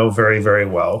sure you know very, very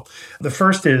well. The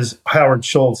first is Howard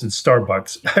Schultz at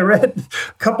Starbucks. I read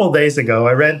a couple of days ago,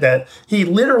 that he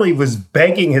literally was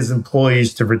begging his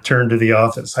employees to return to the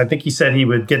office. I think he said he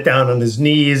would get down on his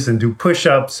knees and do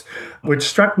push-ups, which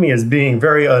struck me as being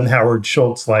very un-Howard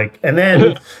Schultz-like. And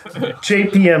then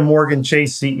JPM Morgan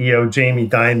Chase CEO Jamie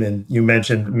Dimon, you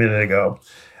mentioned a minute ago.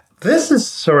 This is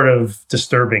sort of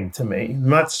disturbing to me,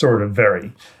 not sort of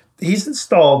very. He's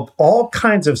installed all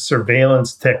kinds of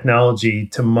surveillance technology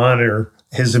to monitor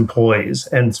his employees.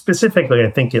 And specifically, I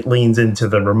think it leans into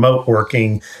the remote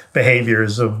working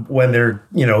behaviors of when they're,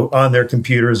 on their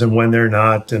computers and when they're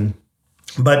not.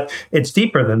 But it's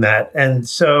deeper than that. And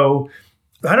so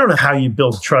I don't know how you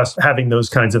build trust having those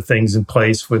kinds of things in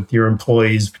place with your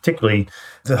employees, particularly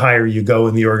the higher you go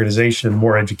in the organization,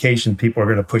 more education, people are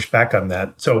going to push back on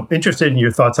that. So interested in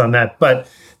your thoughts on that. But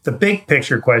the big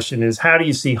picture question is, how do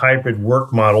you see hybrid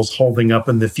work models holding up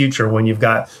in the future when you've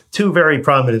got two very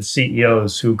prominent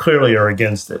CEOs who clearly are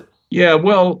against it? Yeah,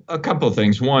 well, a couple of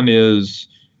things. One is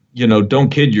don't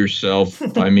kid yourself.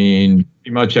 I mean,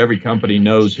 pretty much every company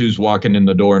knows who's walking in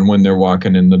the door and when they're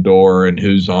walking in the door and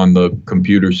who's on the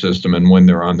computer system and when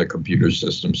they're on the computer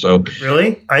system. So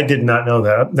really, I did not know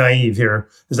that. I'm naive here.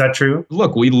 Is that true?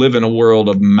 Look, we live in a world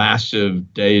of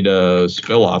massive data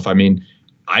spill off. I mean,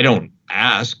 I don't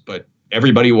ask, but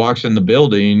everybody walks in the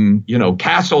building.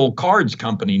 Castle Cards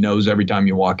Company knows every time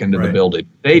you walk into the building.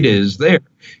 Data is there.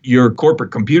 Your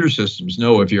corporate computer systems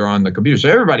know if you're on the computer. So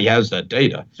everybody has that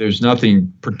data. There's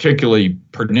nothing particularly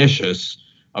pernicious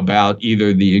about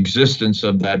either the existence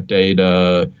of that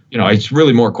data. It's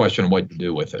really more a question of what you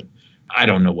do with it. I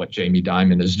don't know what Jamie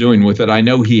Dimon is doing with it. I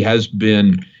know he has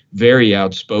been very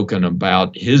outspoken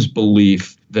about his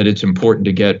belief that it's important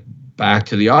to get back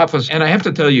to the office. And I have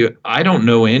to tell you, I don't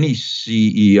know any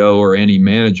CEO or any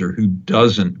manager who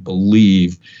doesn't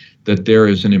believe that there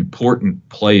is an important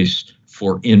place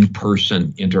for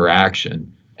in-person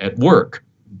interaction at work,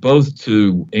 both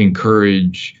to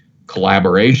encourage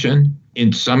collaboration,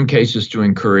 in some cases to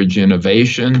encourage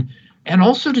innovation, and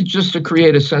also to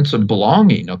create a sense of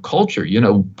belonging, a culture.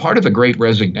 Part of the Great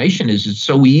Resignation is it's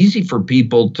so easy for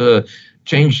people to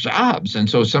change jobs. And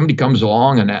so if somebody comes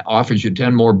along and offers you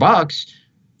 10 more bucks,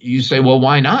 you say, well,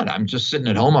 why not? I'm just sitting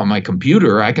at home on my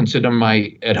computer. I can sit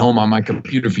at home on my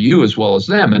computer for you as well as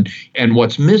them. And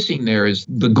what's missing there is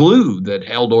the glue that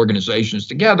held organizations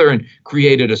together and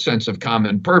created a sense of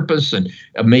common purpose and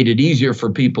made it easier for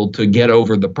people to get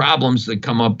over the problems that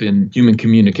come up in human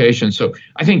communication. So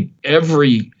I think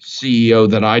every CEO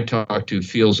that I talk to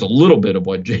feels a little bit of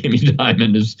what Jamie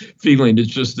Dimon is feeling. It's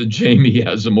just that Jamie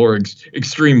has a more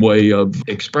extreme way of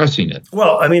expressing it.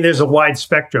 Well, I mean, there's a wide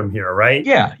spectrum here, right?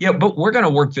 Yeah, but we're going to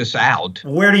work this out.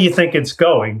 Where do you think it's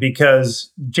going?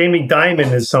 Because Jamie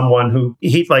Dimon is someone who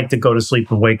he'd like to go to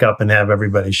sleep and wake up and have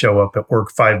everybody show up at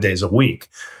work 5 days a week.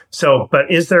 So,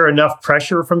 but is there enough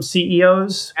pressure from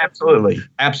CEOs?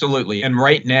 Absolutely. And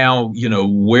right now,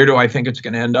 where do I think it's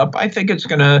going to end up? I think it's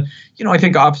going to, I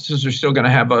think offices are still going to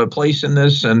have a place in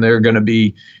this, and they're going to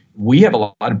be. We have a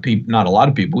lot of people, not a lot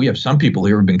of people. We have some people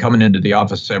who have been coming into the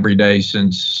office every day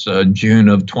since June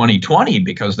of 2020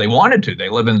 because they wanted to. They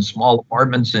live in small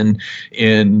apartments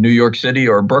in New York City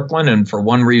or Brooklyn. And for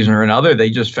one reason or another, they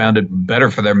just found it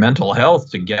better for their mental health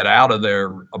to get out of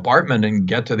their apartment and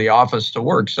get to the office to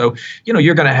work. So,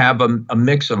 you're going to have a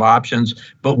mix of options,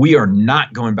 but we are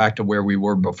not going back to where we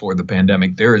were before the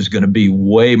pandemic. There is going to be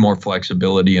way more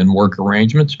flexibility in work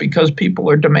arrangements because people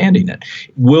are demanding it.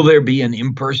 Will there be an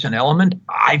in-person element?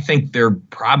 I think there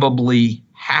probably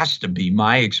has to be.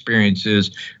 My experience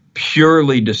is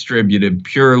purely distributed,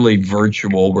 purely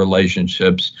virtual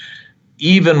relationships,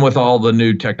 even with all the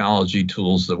new technology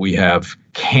tools that we have,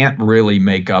 can't really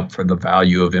make up for the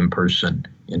value of in-person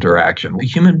interaction.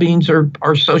 Human beings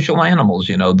are social animals.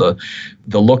 The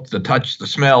look, the touch, the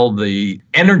smell, the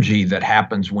energy that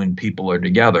happens when people are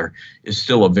together is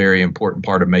still a very important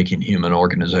part of making human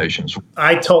organizations.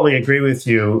 I totally agree with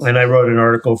you. And I wrote an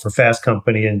article for Fast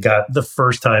Company and got the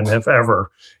first time I've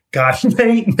ever gotten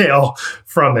hate mail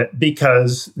from it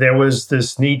because there was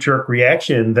this knee-jerk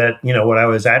reaction that, what I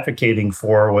was advocating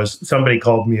for was somebody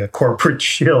called me a corporate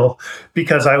shill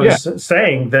because I was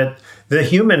saying that the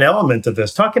human element of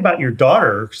this, talk about your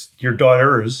daughters, you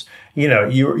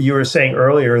were saying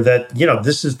earlier that,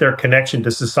 this is their connection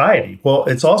to society. Well,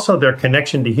 it's also their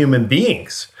connection to human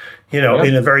beings, in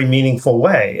a very meaningful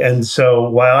way. And so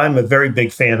while I'm a very big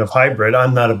fan of hybrid,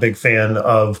 I'm not a big fan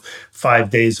of 5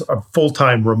 days of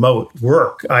full-time remote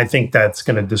work. I think that's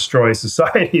going to destroy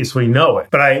society as we know it.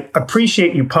 But I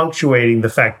appreciate you punctuating the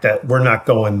fact that we're not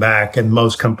going back, and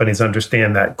most companies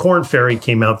understand that. Korn Ferry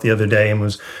came out the other day and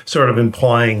was sort of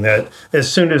implying that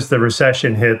as soon as the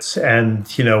recession hits and,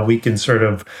 we can sort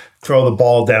of throw the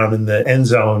ball down in the end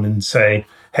zone and say,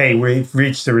 hey, we've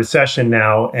reached the recession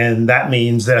now, and that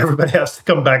means that everybody has to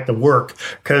come back to work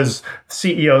because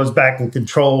CEO is back in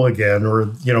control again, or,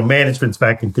 management's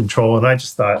back in control. And I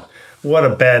just thought, what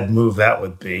a bad move that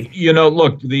would be.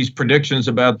 Look, these predictions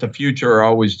about the future are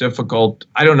always difficult.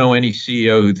 I don't know any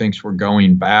CEO who thinks we're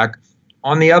going back.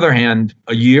 On the other hand,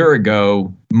 a year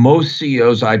ago, most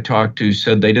CEOs I talked to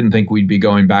said they didn't think we'd be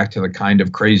going back to the kind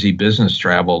of crazy business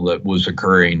travel that was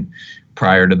occurring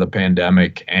prior to the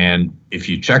pandemic. And if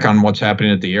you check on what's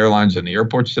happening at the airlines and the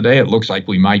airports today, it looks like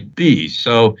we might be.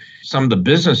 So some of the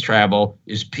business travel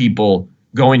is people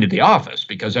going to the office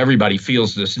because everybody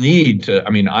feels this need to.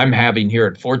 I'm having here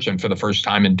at Fortune for the first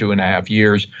time in 2.5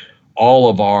 years, all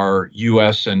of our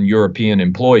US and European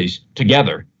employees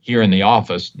together here in the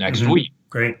office next week.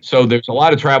 Great. So there's a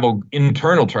lot of travel,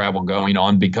 internal travel going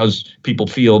on because people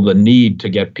feel the need to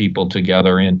get people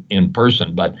together in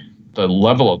person. But the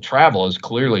level of travel has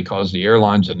clearly caused the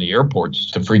airlines and the airports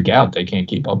to freak out. They can't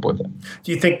keep up with it.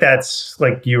 Do you think that's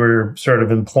like you were sort of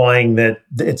implying that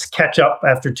it's catch up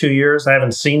after 2 years? I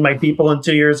haven't seen my people in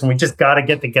 2 years and we just got to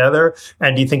get together.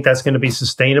 And do you think that's going to be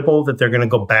sustainable, that they're going to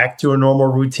go back to a normal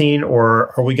routine,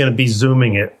 or are we going to be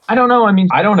Zooming it? I don't know. I mean,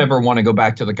 I don't ever want to go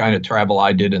back to the kind of travel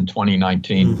I did in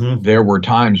 2019. Mm-hmm. There were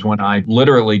times when I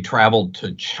literally traveled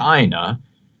to China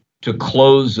to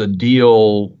close a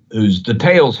deal whose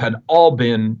details had all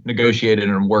been negotiated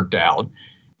and worked out.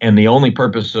 And the only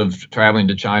purpose of traveling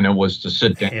to China was to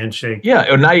sit down. Handshake.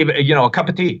 Yeah, or not even, a cup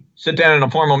of tea. Sit down in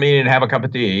a formal meeting and have a cup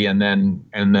of tea, and then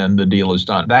the deal is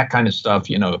done. That kind of stuff,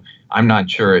 I'm not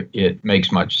sure it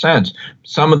makes much sense.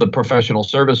 Some of the professional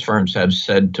service firms have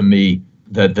said to me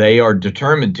that they are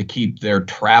determined to keep their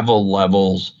travel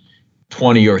levels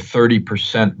 20 or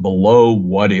 30% below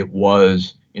what it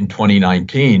was in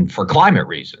 2019 for climate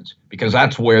reasons, because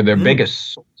that's where their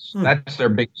biggest source, that's their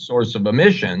big source of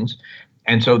emissions.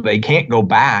 And so they can't go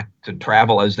back to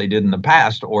travel as they did in the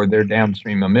past, or their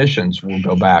downstream emissions will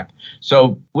go back.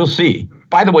 So we'll see.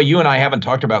 By the way, you and I haven't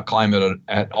talked about climate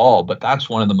at all, but that's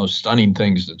one of the most stunning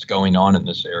things that's going on in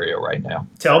this area right now.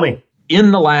 Tell me.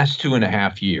 In the last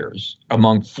 2.5 years,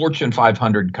 among Fortune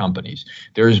 500 companies,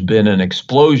 there's been an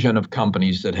explosion of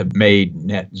companies that have made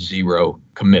net zero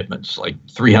commitments, like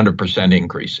 300%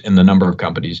 increase in the number of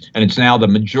companies. And it's now the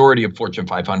majority of Fortune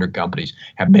 500 companies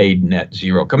have made net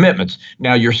zero commitments.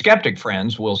 Now, your skeptic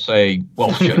friends will say,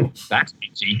 well, shit, that's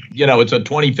easy. It's a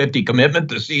 2050 commitment.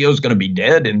 The CEO is going to be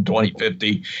dead in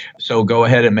 2050. So go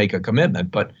ahead and make a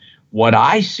commitment. But what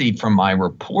I see from my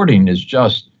reporting is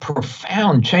just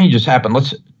profound changes happen.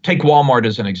 Let's take Walmart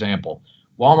as an example.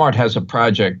 Walmart has a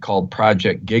project called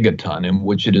Project Gigaton, in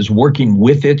which it is working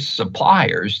with its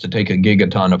suppliers to take a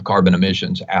gigaton of carbon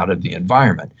emissions out of the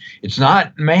environment. It's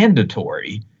not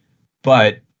mandatory,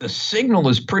 but the signal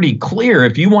is pretty clear.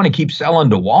 If you want to keep selling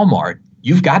to Walmart,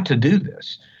 you've got to do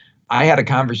this. I had a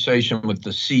conversation with the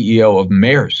CEO of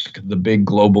Maersk, the big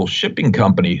global shipping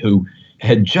company, who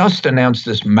had just announced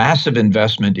this massive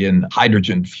investment in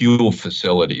hydrogen fuel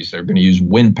facilities. They're going to use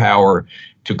wind power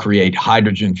to create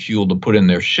hydrogen fuel to put in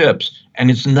their ships.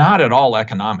 And it's not at all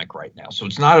economic right now. So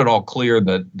it's not at all clear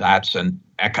that that's an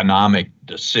economic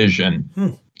decision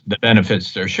that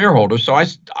benefits their shareholders. So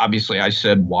I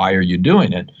said, why are you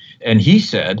doing it? And he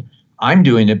said, I'm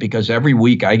doing it because every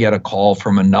week I get a call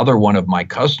from another one of my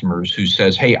customers who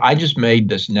says, hey, I just made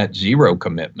this net zero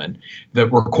commitment that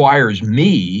requires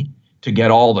me to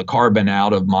get all the carbon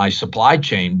out of my supply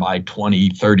chain by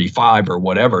 2035 or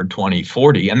whatever,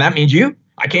 2040. And that means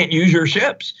I can't use your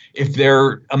ships if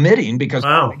they're emitting, because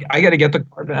I got to get the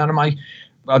carbon out of my.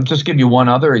 I'll just give you one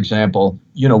other example.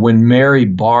 When Mary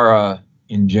Barra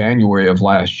in January of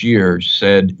last year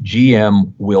said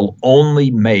GM will only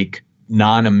make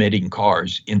non-emitting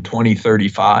cars in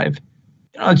 2035,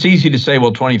 it's easy to say,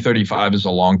 well, 2035 is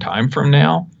a long time from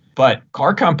now. But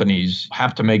car companies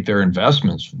have to make their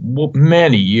investments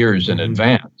many years in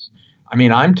advance. I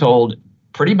mean, I'm told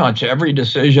pretty much every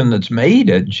decision that's made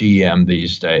at GM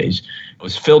these days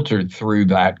was filtered through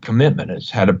that commitment. It's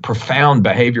had a profound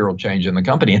behavioral change in the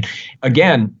company. And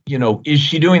again, is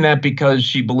she doing that because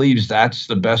she believes that's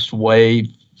the best way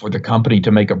for the company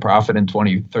to make a profit in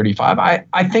 2035?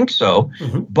 I think so.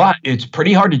 But it's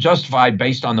pretty hard to justify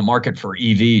based on the market for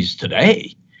EVs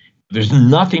today. There's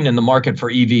nothing in the market for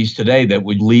EVs today that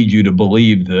would lead you to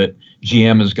believe that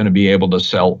GM is going to be able to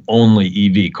sell only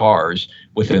EV cars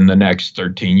within the next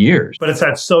 13 years. But it's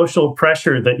that social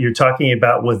pressure that you're talking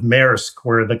about with Maersk,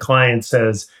 where the client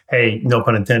says, hey, no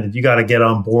pun intended, you got to get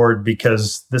on board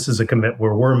because this is a commitment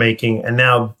where we're making. And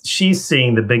now she's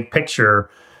seeing the big picture.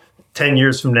 10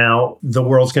 years from now, the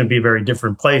world's going to be a very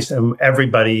different place, and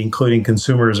everybody, including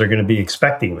consumers, are going to be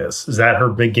expecting this. Is that her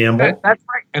big gamble? That's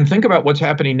right. And think about what's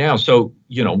happening now. So,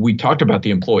 we talked about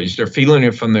the employees. They're feeling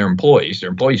it from their employees. Their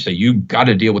employees say, you've got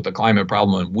to deal with the climate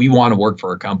problem, and we want to work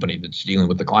for a company that's dealing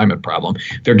with the climate problem.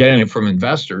 They're getting it from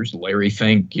investors. Larry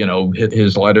Fink,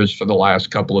 his letters for the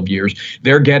last couple of years.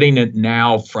 They're getting it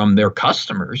now from their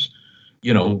customers.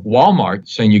 Walmart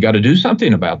saying you got to do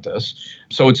something about this.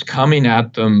 So it's coming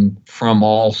at them from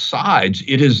all sides.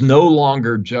 It is no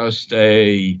longer just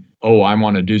I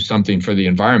want to do something for the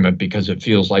environment because it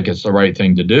feels like it's the right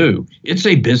thing to do. It's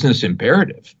a business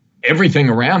imperative. Everything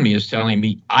around me is telling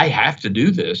me I have to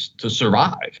do this to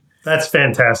survive. That's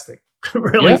fantastic.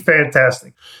 Really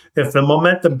fantastic. If the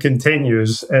momentum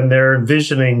continues and they're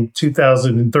envisioning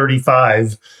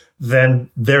 2035 then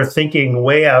they're thinking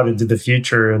way out into the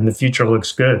future and the future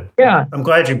looks good. Yeah. I'm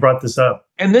glad you brought this up.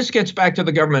 And this gets back to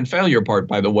the government failure part,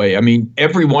 by the way. I mean,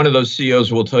 every one of those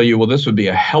CEOs will tell you, well, this would be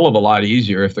a hell of a lot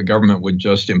easier if the government would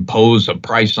just impose a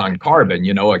price on carbon,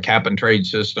 a cap and trade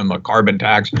system, a carbon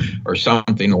tax, or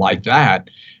something like that.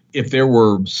 If there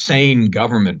were sane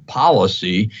government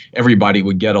policy, everybody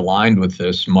would get aligned with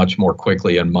this much more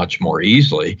quickly and much more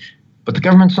easily. But the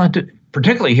government's not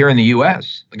particularly here in the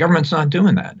U.S., the government's not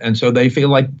doing that. And so they feel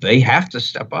like they have to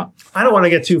step up. I don't want to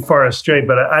get too far astray,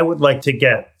 but I would like to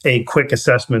get a quick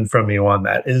assessment from you on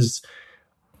that.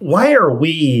 Why are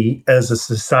we as a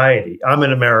society, I'm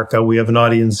in America, we have an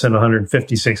audience in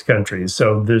 156 countries.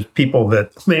 So there's people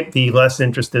that may be less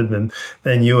interested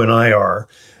than you and I are.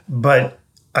 But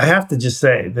I have to just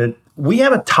say that we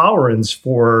have a tolerance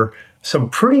for some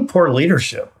pretty poor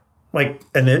leadership. Like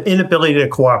an inability to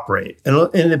cooperate, an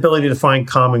inability to find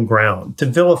common ground, to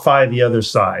vilify the other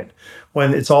side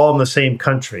when it's all in the same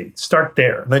country. Start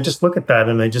there. And I just look at that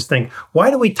and I just think,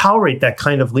 why do we tolerate that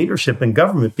kind of leadership in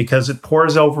government? Because it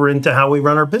pours over into how we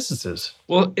run our businesses.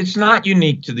 Well, it's not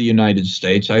unique to the United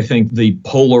States. I think the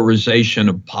polarization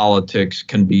of politics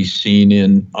can be seen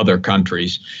in other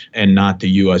countries and not the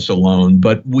U.S. alone.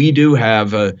 But we do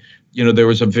have there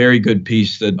was a very good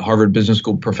piece that Harvard Business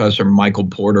School professor Michael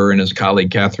Porter and his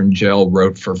colleague Catherine Gell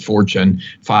wrote for Fortune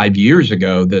 5 years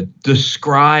ago that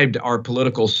described our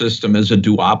political system as a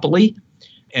duopoly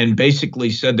and basically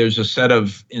said there's a set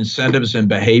of incentives and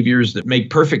behaviors that make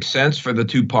perfect sense for the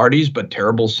two parties, but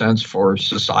terrible sense for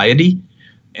society.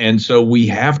 And so we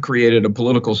have created a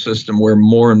political system where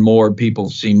more and more people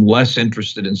seem less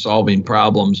interested in solving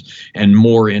problems and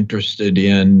more interested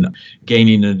in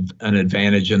gaining an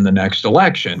advantage in the next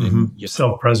election. Mm-hmm.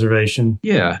 Self-preservation.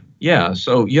 Yeah.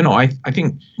 So, I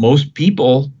think most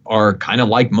people are kind of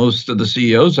like most of the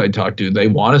CEOs I talk to. They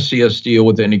want to see us deal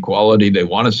with inequality. They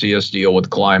want to see us deal with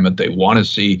climate. They want to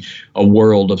see a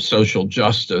world of social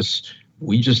justice.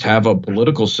 We just have a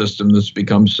political system that's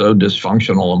become so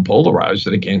dysfunctional and polarized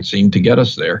that it can't seem to get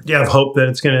us there. Do you have hope that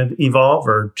it's going to evolve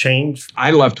or change? I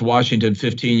left Washington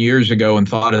 15 years ago and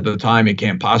thought at the time it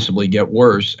can't possibly get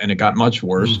worse, and it got much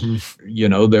worse.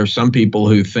 Mm-hmm. There's some people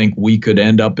who think we could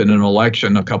end up in an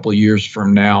election a couple of years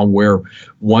from now where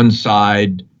one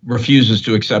side refuses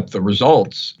to accept the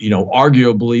results.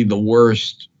 Arguably the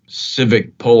worst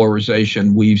civic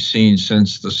polarization we've seen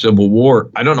since the Civil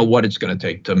War. I don't know what it's going to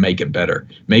take to make it better.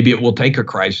 Maybe it will take a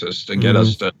crisis to get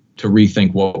us to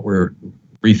rethink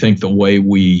rethink the way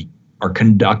we are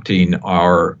conducting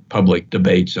our public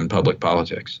debates and public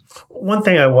politics. One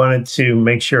thing I wanted to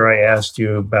make sure I asked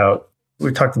you about,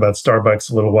 we talked about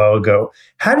Starbucks a little while ago.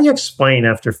 How do you explain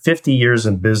after 50 years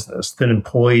in business that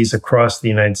employees across the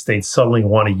United States suddenly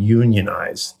want to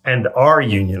unionize and are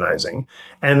unionizing?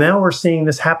 And now we're seeing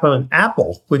this happen in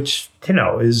Apple, which,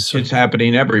 is... It's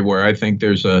happening everywhere. I think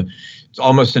it's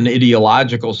almost an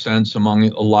ideological sense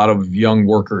among a lot of young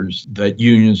workers that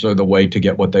unions are the way to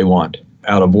get what they want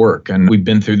out of work. And we've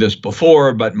been through this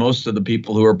before, but most of the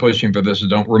people who are pushing for this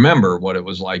don't remember what it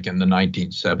was like in the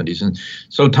 1970s. And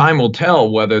so time will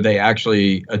tell whether they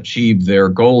actually achieve their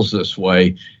goals this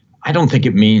way. I don't think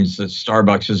it means that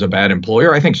Starbucks is a bad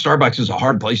employer. I think Starbucks is a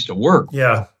hard place to work.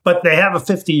 Yeah, but they have a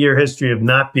 50-year history of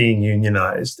not being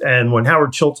unionized. And when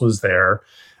Howard Schultz was there,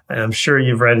 and I'm sure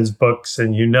you've read his books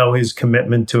and his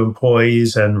commitment to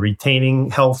employees and retaining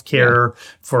health care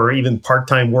for even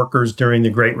part-time workers during the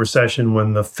Great Recession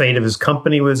when the fate of his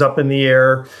company was up in the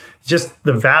air. Just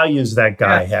the values that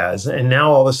guy has. And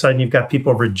now all of a sudden you've got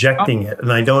people rejecting it.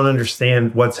 And I don't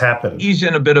understand what's happened. He's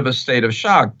in a bit of a state of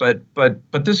shock. But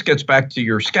this gets back to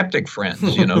your skeptic friends.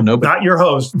 Nobody, not your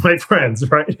host, my friends,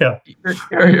 right? Yeah.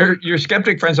 Your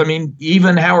skeptic friends. I mean,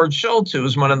 even Howard Schultz, who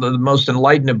is one of the most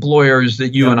enlightened employers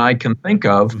that you and I can think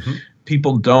of,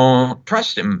 people don't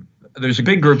trust him. There's a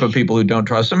big group of people who don't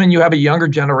trust him, and you have a younger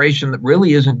generation that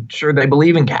really isn't sure they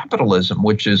believe in capitalism,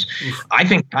 which is, I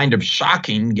think, kind of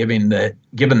shocking given the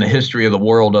history of the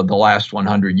world of the last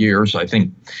 100 years. I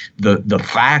think the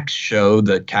facts show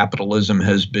that capitalism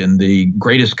has been the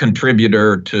greatest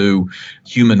contributor to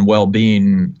human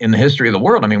well-being in the history of the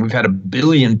world. I mean, we've had 1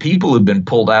 billion people who've been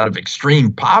pulled out of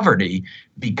extreme poverty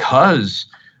because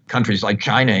countries like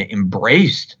China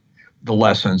embraced the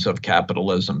lessons of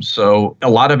capitalism. So a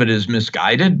lot of it is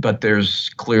misguided, but there's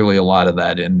clearly a lot of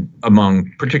that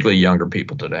among particularly younger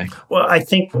people today. Well, I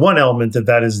think one element of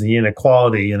that is the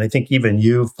inequality. And I think even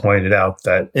you've pointed out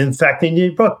that, in fact, in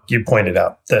your book, you pointed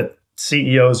out that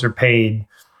CEOs are paid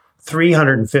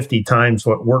 350 times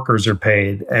what workers are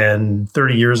paid. And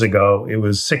 30 years ago, it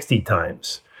was 60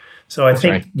 times. So I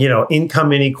think,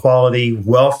 income inequality,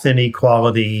 wealth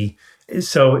inequality,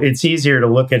 So it's easier to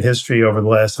look at history over the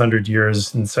last 100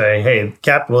 years and say, hey,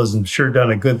 capitalism's sure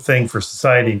done a good thing for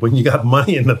society when you got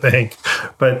money in the bank.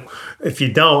 But if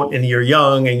you don't, and you're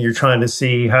young and you're trying to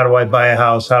see, how do I buy a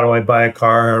house? How do I buy a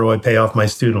car? How do I pay off my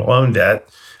student loan debt?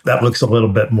 That looks a little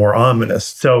bit more ominous.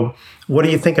 So what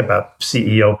do you think about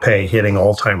CEO pay hitting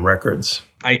all-time records?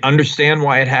 I understand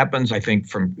why it happens. I think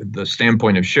from the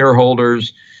standpoint of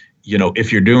shareholders,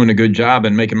 if you're doing a good job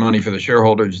and making money for the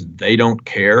shareholders, they don't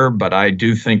care. But I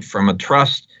do think from a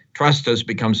trust has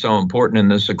become so important in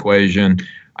this equation.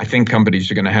 I think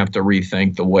companies are going to have to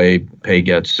rethink the way pay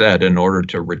gets set in order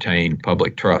to retain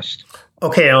public trust.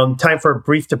 Okay, time for a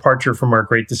brief departure from our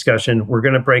great discussion. We're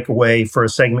going to break away for a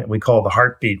segment we call the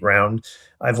Heartbeat Round.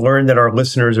 I've learned that our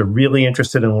listeners are really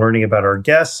interested in learning about our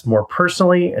guests more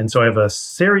personally, and so I have a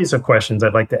series of questions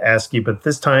I'd like to ask you, but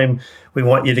this time we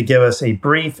want you to give us a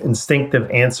brief, instinctive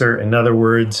answer. In other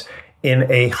words,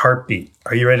 in a heartbeat.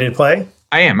 Are you ready to play?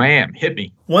 I am. Hit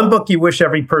me. One book you wish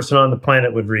every person on the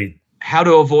planet would read. How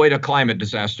to Avoid a Climate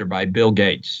Disaster by Bill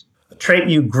Gates. A trait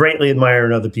you greatly admire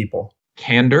in other people.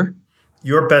 Candor.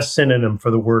 Your best synonym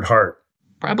for the word heart.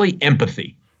 Probably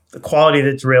empathy. The quality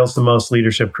that derails the most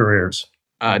leadership careers.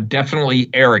 Definitely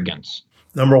arrogance.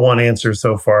 Number one answer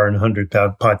so far in 100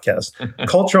 podcasts.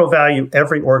 Cultural value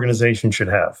every organization should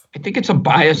have. I think it's a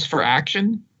bias for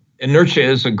action. Inertia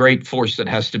is a great force that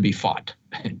has to be fought.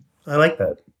 I like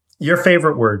that. Your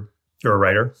favorite word? You're a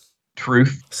writer.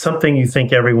 Truth. Something you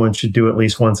think everyone should do at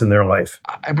least once in their life.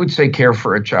 I would say care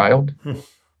for a child.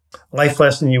 Life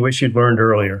lesson you wish you'd learned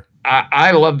earlier. I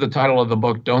love the title of the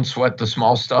book, Don't Sweat the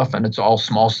Small Stuff, and it's all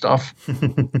small stuff.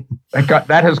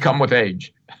 That has come with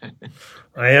age.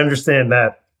 I understand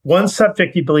that. One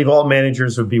subject you believe all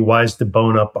managers would be wise to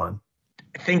bone up on.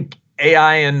 I think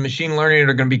AI and machine learning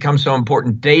are going to become so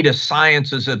important. Data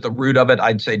science is at the root of it.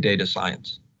 I'd say data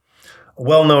science. A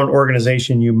well-known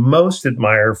organization you most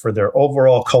admire for their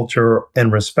overall culture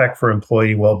and respect for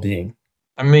employee well-being.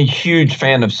 I'm a huge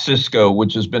fan of Cisco,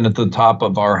 which has been at the top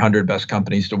of our 100 best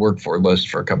companies to work for list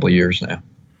for a couple of years now.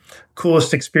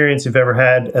 Coolest experience you've ever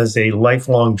had as a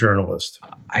lifelong journalist?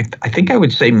 I think I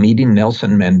would say meeting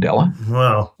Nelson Mandela.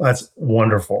 Wow, that's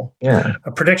wonderful. Yeah.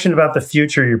 A prediction about the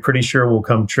future you're pretty sure will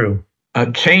come true.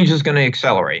 Change is going to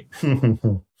accelerate.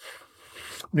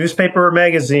 Newspaper or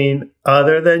magazine,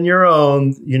 other than your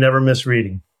own, you never miss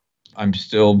reading? I'm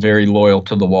still very loyal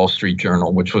to the Wall Street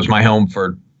Journal, which was my home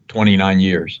for 29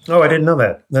 years. Oh, I didn't know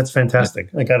that. That's fantastic.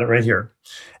 I got it right here.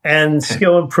 And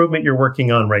skill improvement you're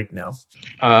working on right now?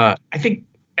 I think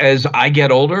as I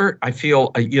get older, I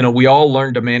feel, we all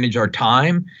learn to manage our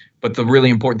time, but the really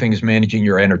important thing is managing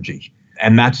your energy.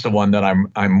 And that's the one that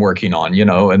I'm working on,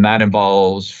 and that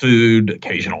involves food,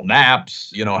 occasional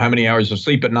naps, how many hours of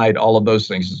sleep at night, all of those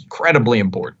things is incredibly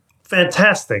important.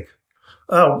 Fantastic.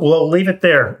 Oh, well, leave it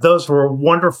there. Those were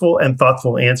wonderful and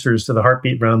thoughtful answers to the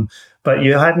Heartbeat Round. But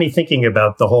you had me thinking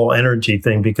about the whole energy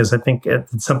thing, because I think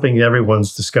it's something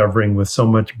everyone's discovering with so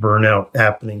much burnout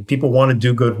happening. People want to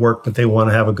do good work, but they want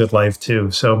to have a good life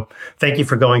too. So thank you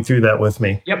for going through that with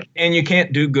me. Yep. And you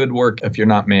can't do good work if you're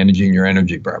not managing your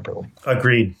energy properly.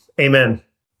 Agreed. Amen.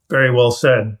 Very well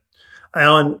said.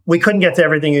 Alan, we couldn't get to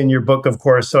everything in your book, of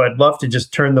course, so I'd love to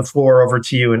just turn the floor over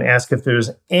to you and ask if there's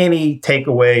any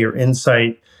takeaway or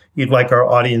insight you'd like our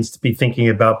audience to be thinking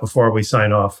about before we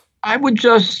sign off. I would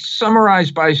just summarize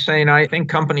by saying I think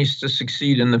companies to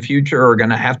succeed in the future are going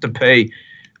to have to pay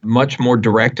much more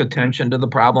direct attention to the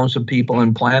problems of people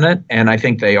and planet, and I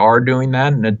think they are doing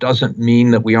that, and it doesn't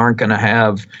mean that we aren't going to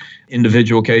have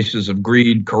individual cases of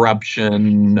greed,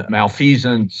 corruption,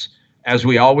 malfeasance, as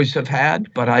we always have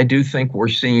had. But I do think we're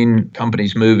seeing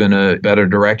companies move in a better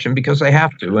direction because they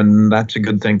have to, and that's a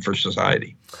good thing for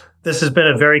society. This has been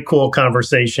a very cool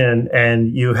conversation,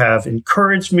 and you have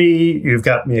encouraged me. You've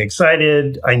got me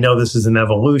excited. I know this is an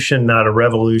evolution, not a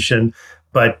revolution,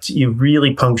 but you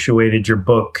really punctuated your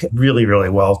book really, really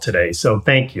well today. So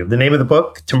thank you. The name of the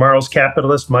book, Tomorrow's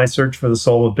Capitalist, My Search for the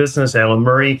Soul of Business, Alan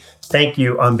Murray. Thank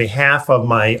you on behalf of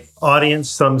my audience,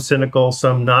 some cynical,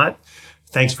 some not.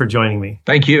 Thanks for joining me.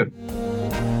 Thank you.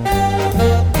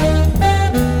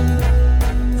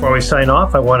 Before we sign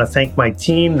off, I want to thank my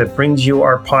team that brings you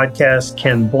our podcast,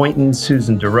 Ken Boynton,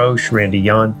 Susan DeRoche, Randy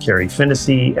Yount, Carrie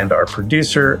Finnessy, and our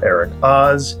producer, Eric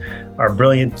Oz. Our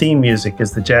brilliant theme music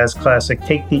is the jazz classic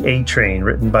Take the A Train,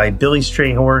 written by Billy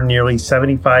Strayhorn nearly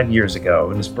 75 years ago,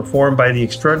 and is performed by the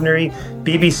extraordinary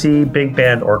BBC Big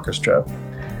Band Orchestra.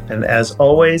 And as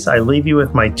always, I leave you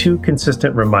with my two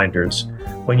consistent reminders.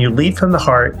 When you lead from the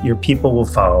heart, your people will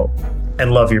follow,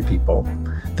 and love your people.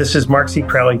 This is Mark C.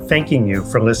 Crowley thanking you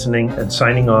for listening and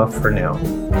signing off for now.